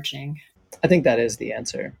overarching. I think that is the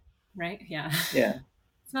answer. Right? Yeah. Yeah.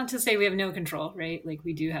 It's not to say we have no control, right? Like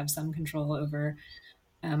we do have some control over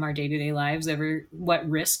our day-to-day lives, over what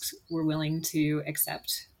risks we're willing to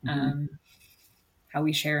accept, how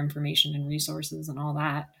we share information and resources and all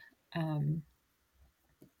that.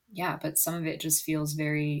 Yeah, but some of it just feels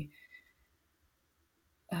very,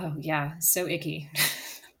 so icky.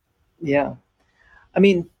 Yeah. I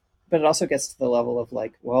mean, but it also gets to the level of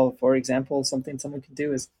like, well, for example, something someone could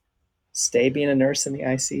do is stay being a nurse in the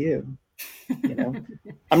ICU. You know,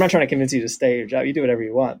 I'm not trying to convince you to stay your job. You do whatever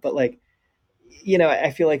you want, but like, you know,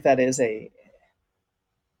 I feel like that is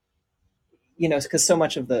because so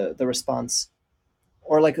much of the response,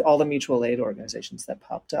 or like all the mutual aid organizations that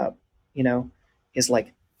popped up, you know, is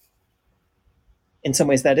like, in some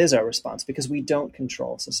ways that is our response, because we don't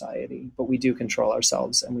control society, but we do control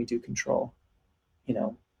ourselves, and we do control, you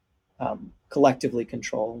know, collectively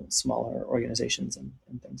control smaller organizations and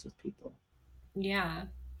things with people. Yeah.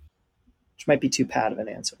 Which might be too pat of an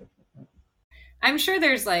answer. I'm sure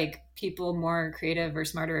there's like people more creative or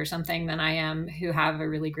smarter or something than I am who have a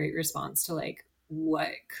really great response to like, what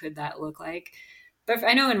could that look like? But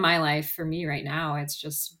I know in my life, for me right now, it's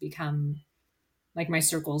just become like my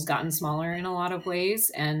circle's gotten smaller in a lot of ways.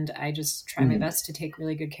 And I just try my best to take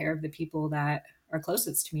really good care of the people that are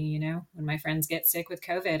closest to me. You know, when my friends get sick with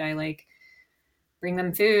COVID, I like bring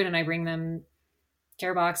them food and I bring them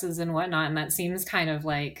care boxes and whatnot. And that seems kind of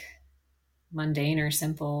like mundane or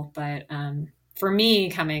simple, but for me,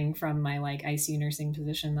 coming from my like ICU nursing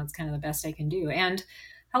position, that's kind of the best I can do, and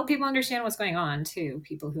help people understand what's going on too.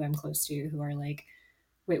 People who I'm close to who are like,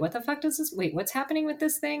 wait, what the fuck does this, wait, what's happening with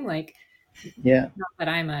this thing? Like, yeah, not that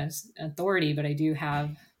I'm an authority, but I do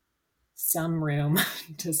have some room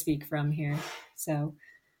to speak from here. So,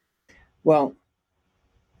 well,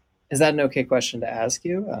 is that an okay question to ask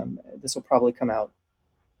you? This will probably come out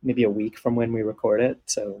maybe a week from when we record it,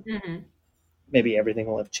 so maybe everything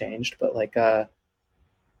will have changed, but like,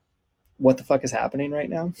 what the fuck is happening right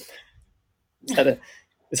now?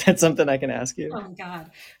 Is that something I can ask you? Oh God.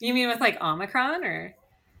 You mean with like Omicron or?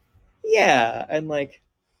 Yeah. And like,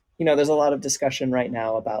 you know, there's a lot of discussion right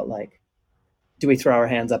now about like, do we throw our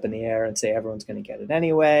hands up in the air and say everyone's going to get it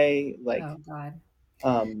anyway? Like, oh God.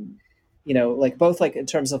 You know, like both like in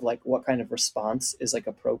terms of like what kind of response is like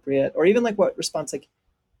appropriate, or even like what response like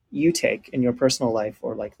you take in your personal life,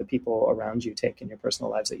 or like the people around you take in your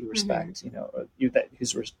personal lives that you respect, you know, or you that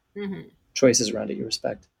whose choices around it you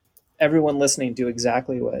respect. Everyone listening, do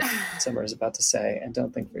exactly what Summer is about to say, and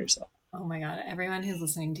don't think for yourself. Oh my God, everyone who's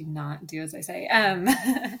listening, do not do as I say.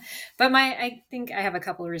 But I think I have a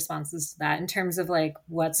couple of responses to that in terms of like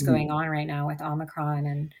what's going on right now with Omicron.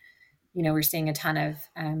 And, you know, we're seeing a ton of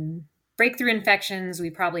breakthrough infections. We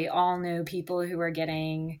probably all know people who are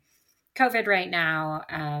getting COVID right now.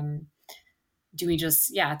 Do we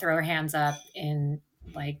just, throw our hands up in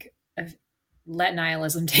like, let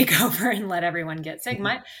nihilism take over and let everyone get sick?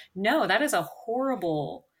 No, that is a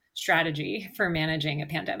horrible strategy for managing a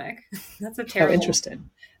pandemic. That's a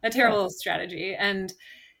terrible, strategy. And,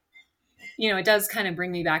 you know, it does kind of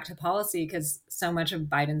bring me back to policy, because so much of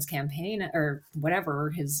Biden's campaign, or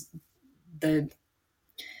whatever the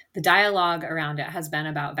dialogue around it has been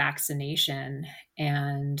about vaccination.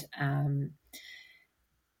 And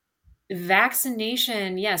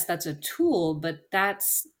vaccination, yes, that's a tool, but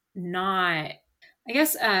that's not, I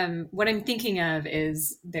guess what I'm thinking of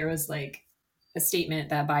is there was like a statement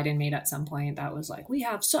that Biden made at some point that was like, we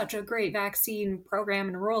have such a great vaccine program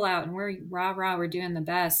and rollout, and we're rah, we're doing the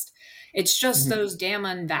best. It's just those damn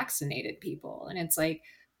unvaccinated people. And it's like,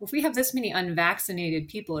 well, if we have this many unvaccinated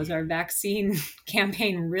people, is our vaccine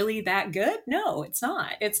campaign really that good? No, it's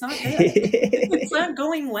not. It's not good. It's not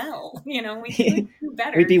going well. You know, we can do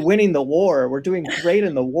better. We'd be winning the war. We're doing great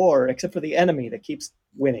in the war, except for the enemy that keeps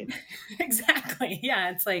winning. Exactly. Yeah.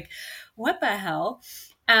 It's like, what the hell?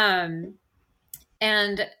 And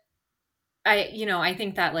I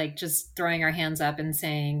think that like just throwing our hands up and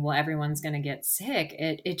saying, well, everyone's going to get sick,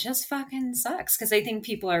 it just fucking sucks. Because I think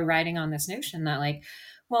people are riding on this notion that like,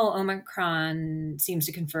 well, Omicron seems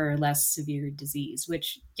to confer less severe disease,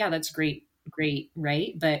 which, yeah, that's great,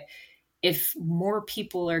 right? But if more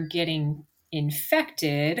people are getting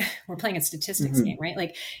infected, we're playing a statistics game, right?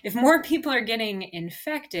 Like if more people are getting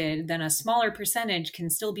infected, then a smaller percentage can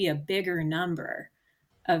still be a bigger number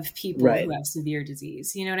of people who have severe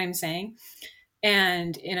disease. You know what I'm saying?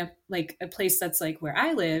 And in a place that's like where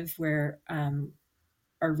I live, where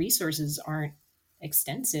our resources aren't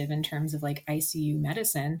extensive in terms of like ICU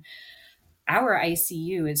medicine. Our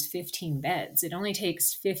ICU is 15 beds. It only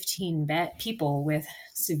takes 15 people with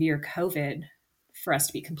severe COVID for us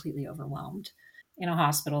to be completely overwhelmed in a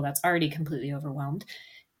hospital that's already completely overwhelmed,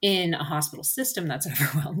 in a hospital system that's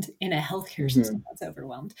overwhelmed, in a healthcare system that's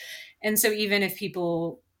overwhelmed. And so even if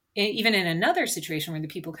people, even in another situation where the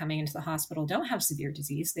people coming into the hospital don't have severe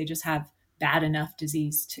disease, they just have bad enough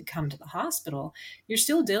disease to come to the hospital, you're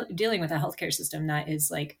still dealing with a healthcare system that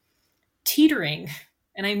is like teetering.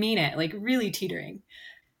 And I mean it, like really teetering.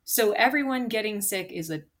 So everyone getting sick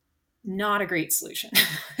is not a great solution.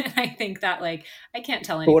 And I think that like, I can't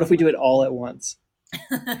tell anyone. But what if we do it all at once?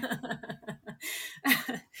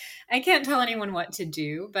 I can't tell anyone what to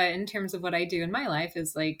do, but in terms of what I do in my life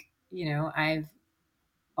is like, I've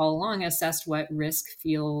all along assessed what risk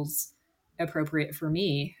feels appropriate for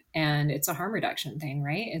me. And it's a harm reduction thing,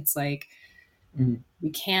 right? It's like, we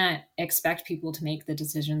can't expect people to make the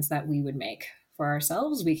decisions that we would make for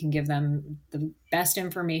ourselves. We can give them the best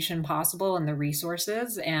information possible and the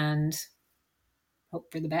resources and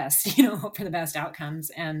hope for the best, hope for the best outcomes.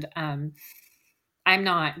 And I'm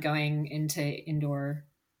not going into indoor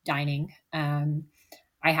dining. I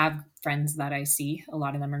have friends that I see. A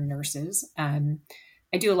lot of them are nurses.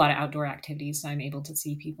 I do a lot of outdoor activities, so I'm able to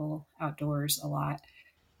see people outdoors a lot.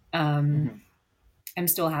 I'm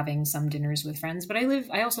still having some dinners with friends, but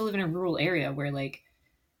I also live in a rural area where like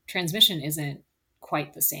transmission isn't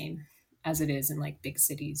quite the same as it is in like big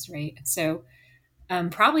cities, right? So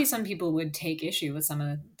probably some people would take issue with some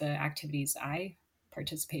of the activities I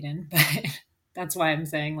participate in, but that's why I'm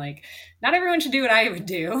saying like not everyone should do what I would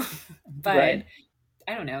do, but right.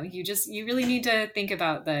 I don't know. You really need to think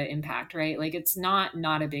about the impact, right? Like it's not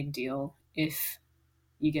a big deal if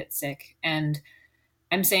you get sick. And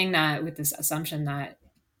I'm saying that with this assumption that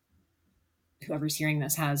whoever's hearing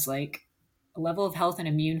this has like a level of health and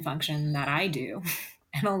immune function that I do.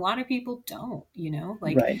 And a lot of people don't,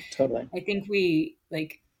 like, right. Totally. I think we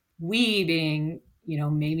being,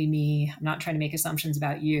 maybe me, I'm not trying to make assumptions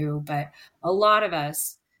about you, but a lot of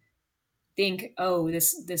us think, oh,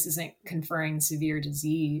 this isn't conferring severe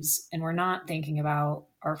disease. And we're not thinking about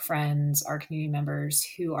our friends, our community members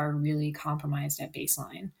who are really compromised at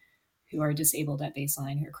baseline, who are disabled at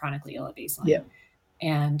baseline, who are chronically ill at baseline. Yeah.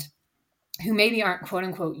 And who maybe aren't quote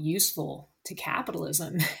unquote useful to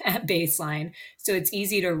capitalism at baseline. So it's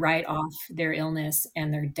easy to write off their illness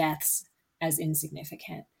and their deaths as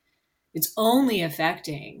insignificant. It's only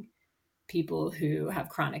affecting people who have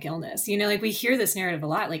chronic illness. Like we hear this narrative a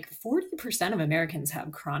lot, like 40% of Americans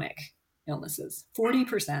have chronic illnesses,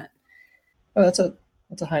 40%. Oh, that's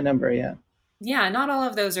a high number. Yeah. Yeah. Not all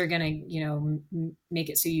of those are going to, make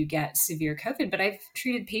it so you get severe COVID, but I've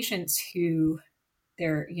treated patients who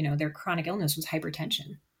their chronic illness was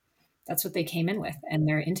hypertension. That's what they came in with, and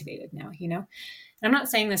they're intubated now, And I'm not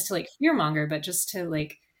saying this to like fearmonger, but just to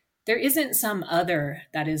like, there isn't some other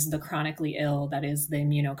that is the chronically ill, that is the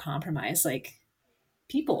immunocompromised. Like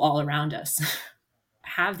people all around us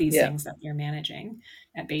have these things that they're managing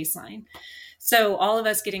at baseline. So all of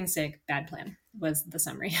us getting sick, bad plan was the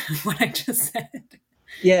summary of what I just said.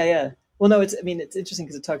 Yeah. Well, no, it's interesting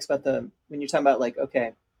because it talks about when you're talking about like,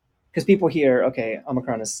 okay, because people hear, okay,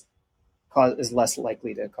 Omicron is less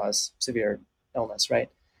likely to cause severe illness, right?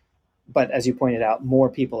 But as you pointed out, more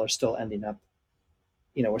people are still ending up,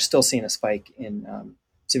 we're still seeing a spike in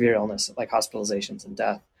severe illness, like hospitalizations and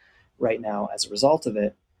death right now as a result of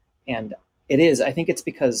it. And I think it's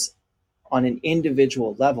because on an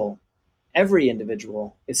individual level, every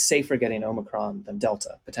individual is safer getting Omicron than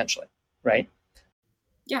Delta, potentially, right?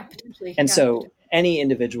 Yeah, potentially. And so any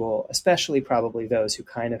individual, especially probably those who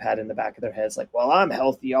kind of had in the back of their heads, like, well, I'm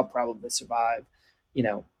healthy, I'll probably survive,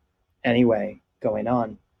 anyway, going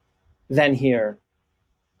on, then hear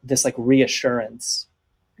this like reassurance.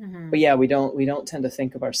 Mm-hmm. But yeah, we don't tend to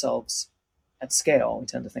think of ourselves at scale. We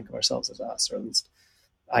tend to think of ourselves as us, or at least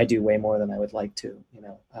I do way more than I would like to,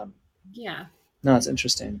 Yeah. No, it's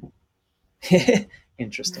interesting.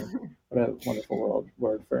 Interesting. What a wonderful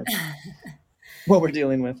word for what we're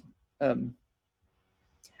dealing with.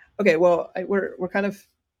 Okay, well, we're coming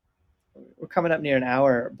up near an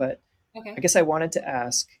hour, but okay. I guess I wanted to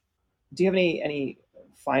ask, do you have any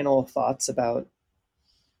final thoughts about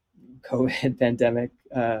COVID pandemic?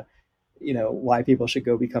 Why people should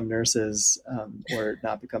go become nurses or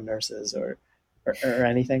not become nurses, or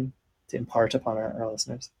anything to impart upon our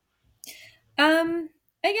listeners?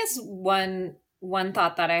 I guess one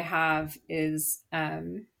thought that I have is,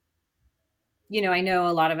 I know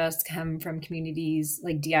a lot of us come from communities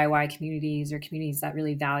like DIY communities or communities that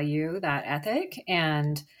really value that ethic.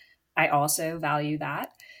 And I also value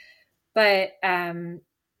that. But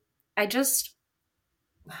I just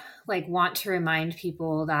like want to remind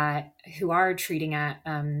people that who are treating at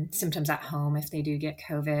symptoms at home, if they do get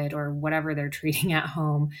COVID or whatever they're treating at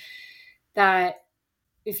home, that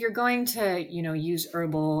if you're going to, use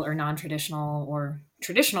herbal or non-traditional or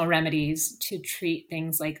traditional remedies to treat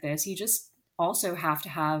things like this, you just also have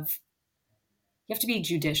to be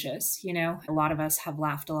judicious. A lot of us have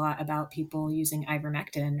laughed a lot about people using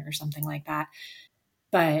ivermectin or something like that.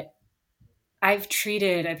 But I've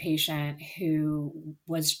treated a patient who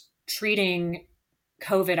was treating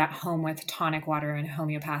COVID at home with tonic water and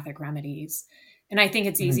homeopathic remedies. And I think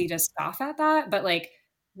it's easy to scoff at that, but like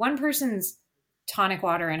one person's tonic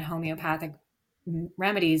water and homeopathic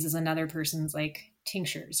remedies is another person's like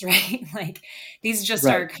tinctures, right? Like these just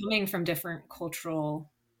are coming from different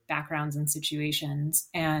cultural backgrounds and situations.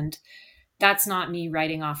 And that's not me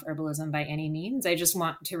writing off herbalism by any means. I just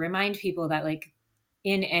want to remind people that like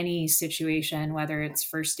in any situation, whether it's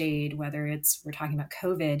first aid, whether we're talking about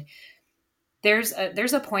COVID, there's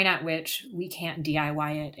a point at which we can't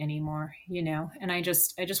DIY it anymore, and I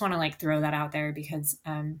just want to like throw that out there because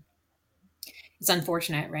it's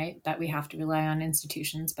unfortunate, right, that we have to rely on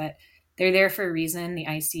institutions, but they're there for a reason. The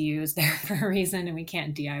ICU is there for a reason, and we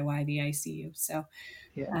can't DIY the ICU. So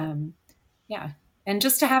yeah. And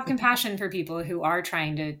just to have compassion for people who are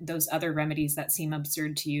trying those other remedies that seem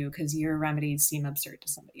absurd to you because your remedies seem absurd to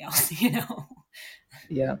somebody else,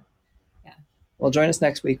 Yeah. Well, join us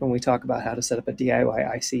next week when we talk about how to set up a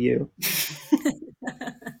DIY ICU.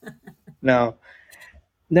 No,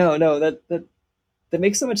 that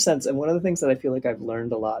makes so much sense. And one of the things that I feel like I've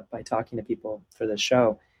learned a lot by talking to people for this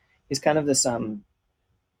show is kind of this,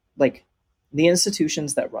 like the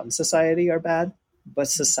institutions that run society are bad, but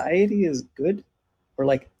society is good, or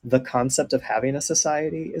like the concept of having a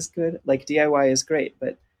society is good. Like DIY is great,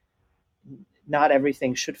 but not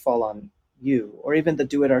everything should fall on you, or even the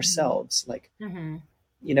do it ourselves. Like,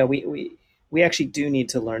 we actually do need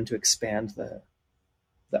to learn to expand the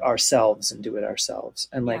ourselves and do it ourselves.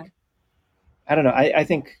 And like, I don't know. I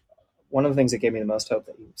think one of the things that gave me the most hope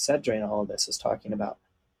that you said during all of this is talking about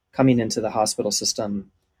coming into the hospital system,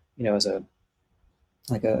 as a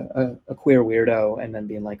queer weirdo, and then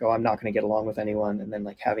being like, oh, I'm not going to get along with anyone. And then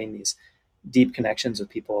like having these deep connections with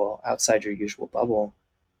people outside your usual bubble.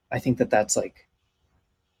 I think that that's like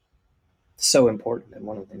so important. And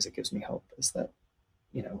one of the things that gives me hope is that,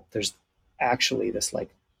 there's actually this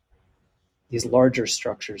like these larger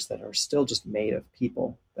structures that are still just made of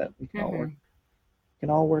people that we can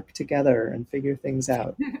all work together and figure things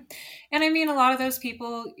out. And I mean, a lot of those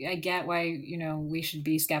people, I get why, we should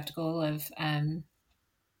be skeptical of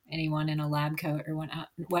anyone in a lab coat or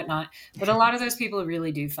whatnot. But a lot of those people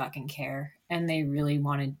really do fucking care, and they really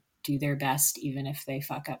want to do their best, even if they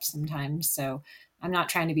fuck up sometimes. So I'm not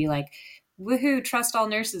trying to be like, woohoo, trust all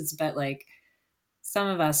nurses, but like some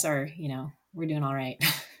of us are, we're doing all right.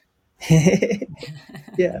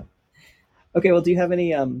 Yeah. Okay. Well, do you have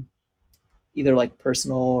any, either like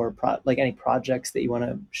personal or like any projects that you want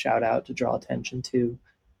to shout out to draw attention to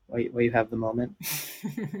while you have the moment?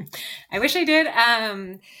 I wish I did.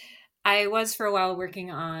 I was for a while working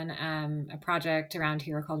on a project around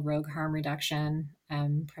here called Rogue Harm Reduction,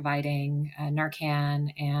 providing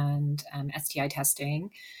Narcan and STI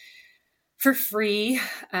testing for free,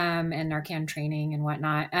 and Narcan training and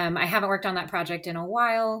whatnot. I haven't worked on that project in a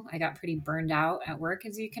while. I got pretty burned out at work,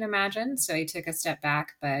 as you can imagine. So I took a step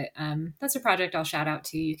back, but that's a project I'll shout out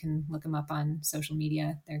to. You can look them up on social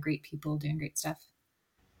media. They're great people doing great stuff.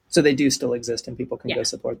 So they do still exist and people can go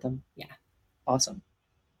support them? Yeah. Awesome.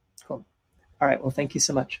 Cool. All right. Well, thank you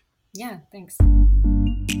so much. Yeah, thanks.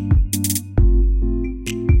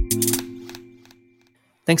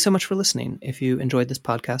 Thanks so much for listening. If you enjoyed this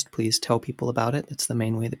podcast, please tell people about it. That's the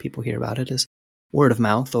main way that people hear about it, is word of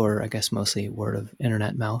mouth, or I guess mostly word of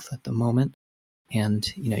internet mouth at the moment. And,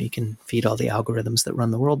 you can feed all the algorithms that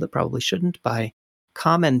run the world that probably shouldn't by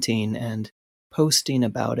commenting and posting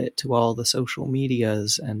about it to all the social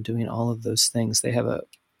medias and doing all of those things. They have a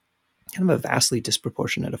kind of a vastly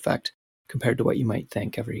disproportionate effect compared to what you might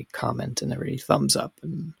think. Every comment and every thumbs up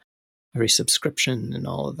and every subscription and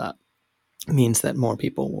all of that means that more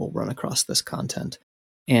people will run across this content.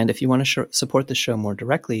 And if you want to support the show more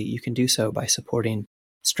directly, you can do so by supporting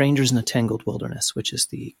Strangers in a Tangled Wilderness, which is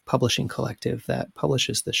the publishing collective that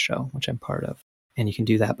publishes this show, which I'm part of. And you can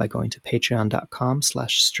do that by going to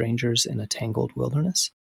patreon.com/strangers in a tangled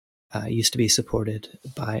wilderness. I used to be supported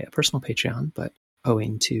by a personal Patreon, but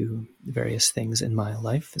owing to various things in my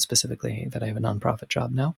life, specifically that I have a nonprofit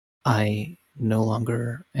job now, I no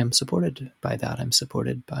longer am supported by that. I'm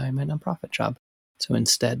supported by my nonprofit job. So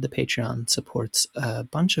instead, the Patreon supports a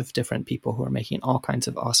bunch of different people who are making all kinds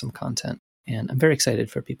of awesome content. And I'm very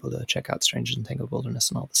excited for people to check out Strangers in Tangled Wilderness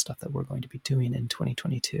and all the stuff that we're going to be doing in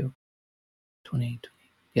 2022. 2020.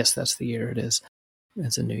 Yes, that's the year it is.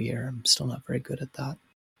 It's a new year. I'm still not very good at that.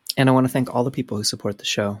 And I want to thank all the people who support the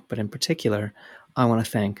show, but in particular, I want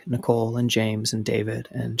to thank Nicole and James and David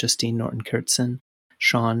and Justine Norton-Kurtzen,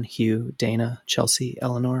 Sean, Hugh, Dana, Chelsea,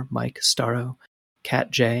 Eleanor, Mike, Starro,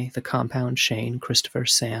 Kat J, The Compound, Shane, Christopher,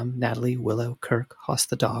 Sam, Natalie, Willow, Kirk, Hoss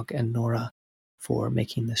the Dog, and Nora for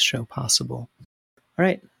making this show possible. All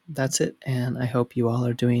right, that's it, and I hope you all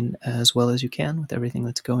are doing as well as you can with everything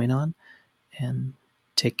that's going on, and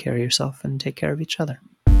take care of yourself and take care of each other.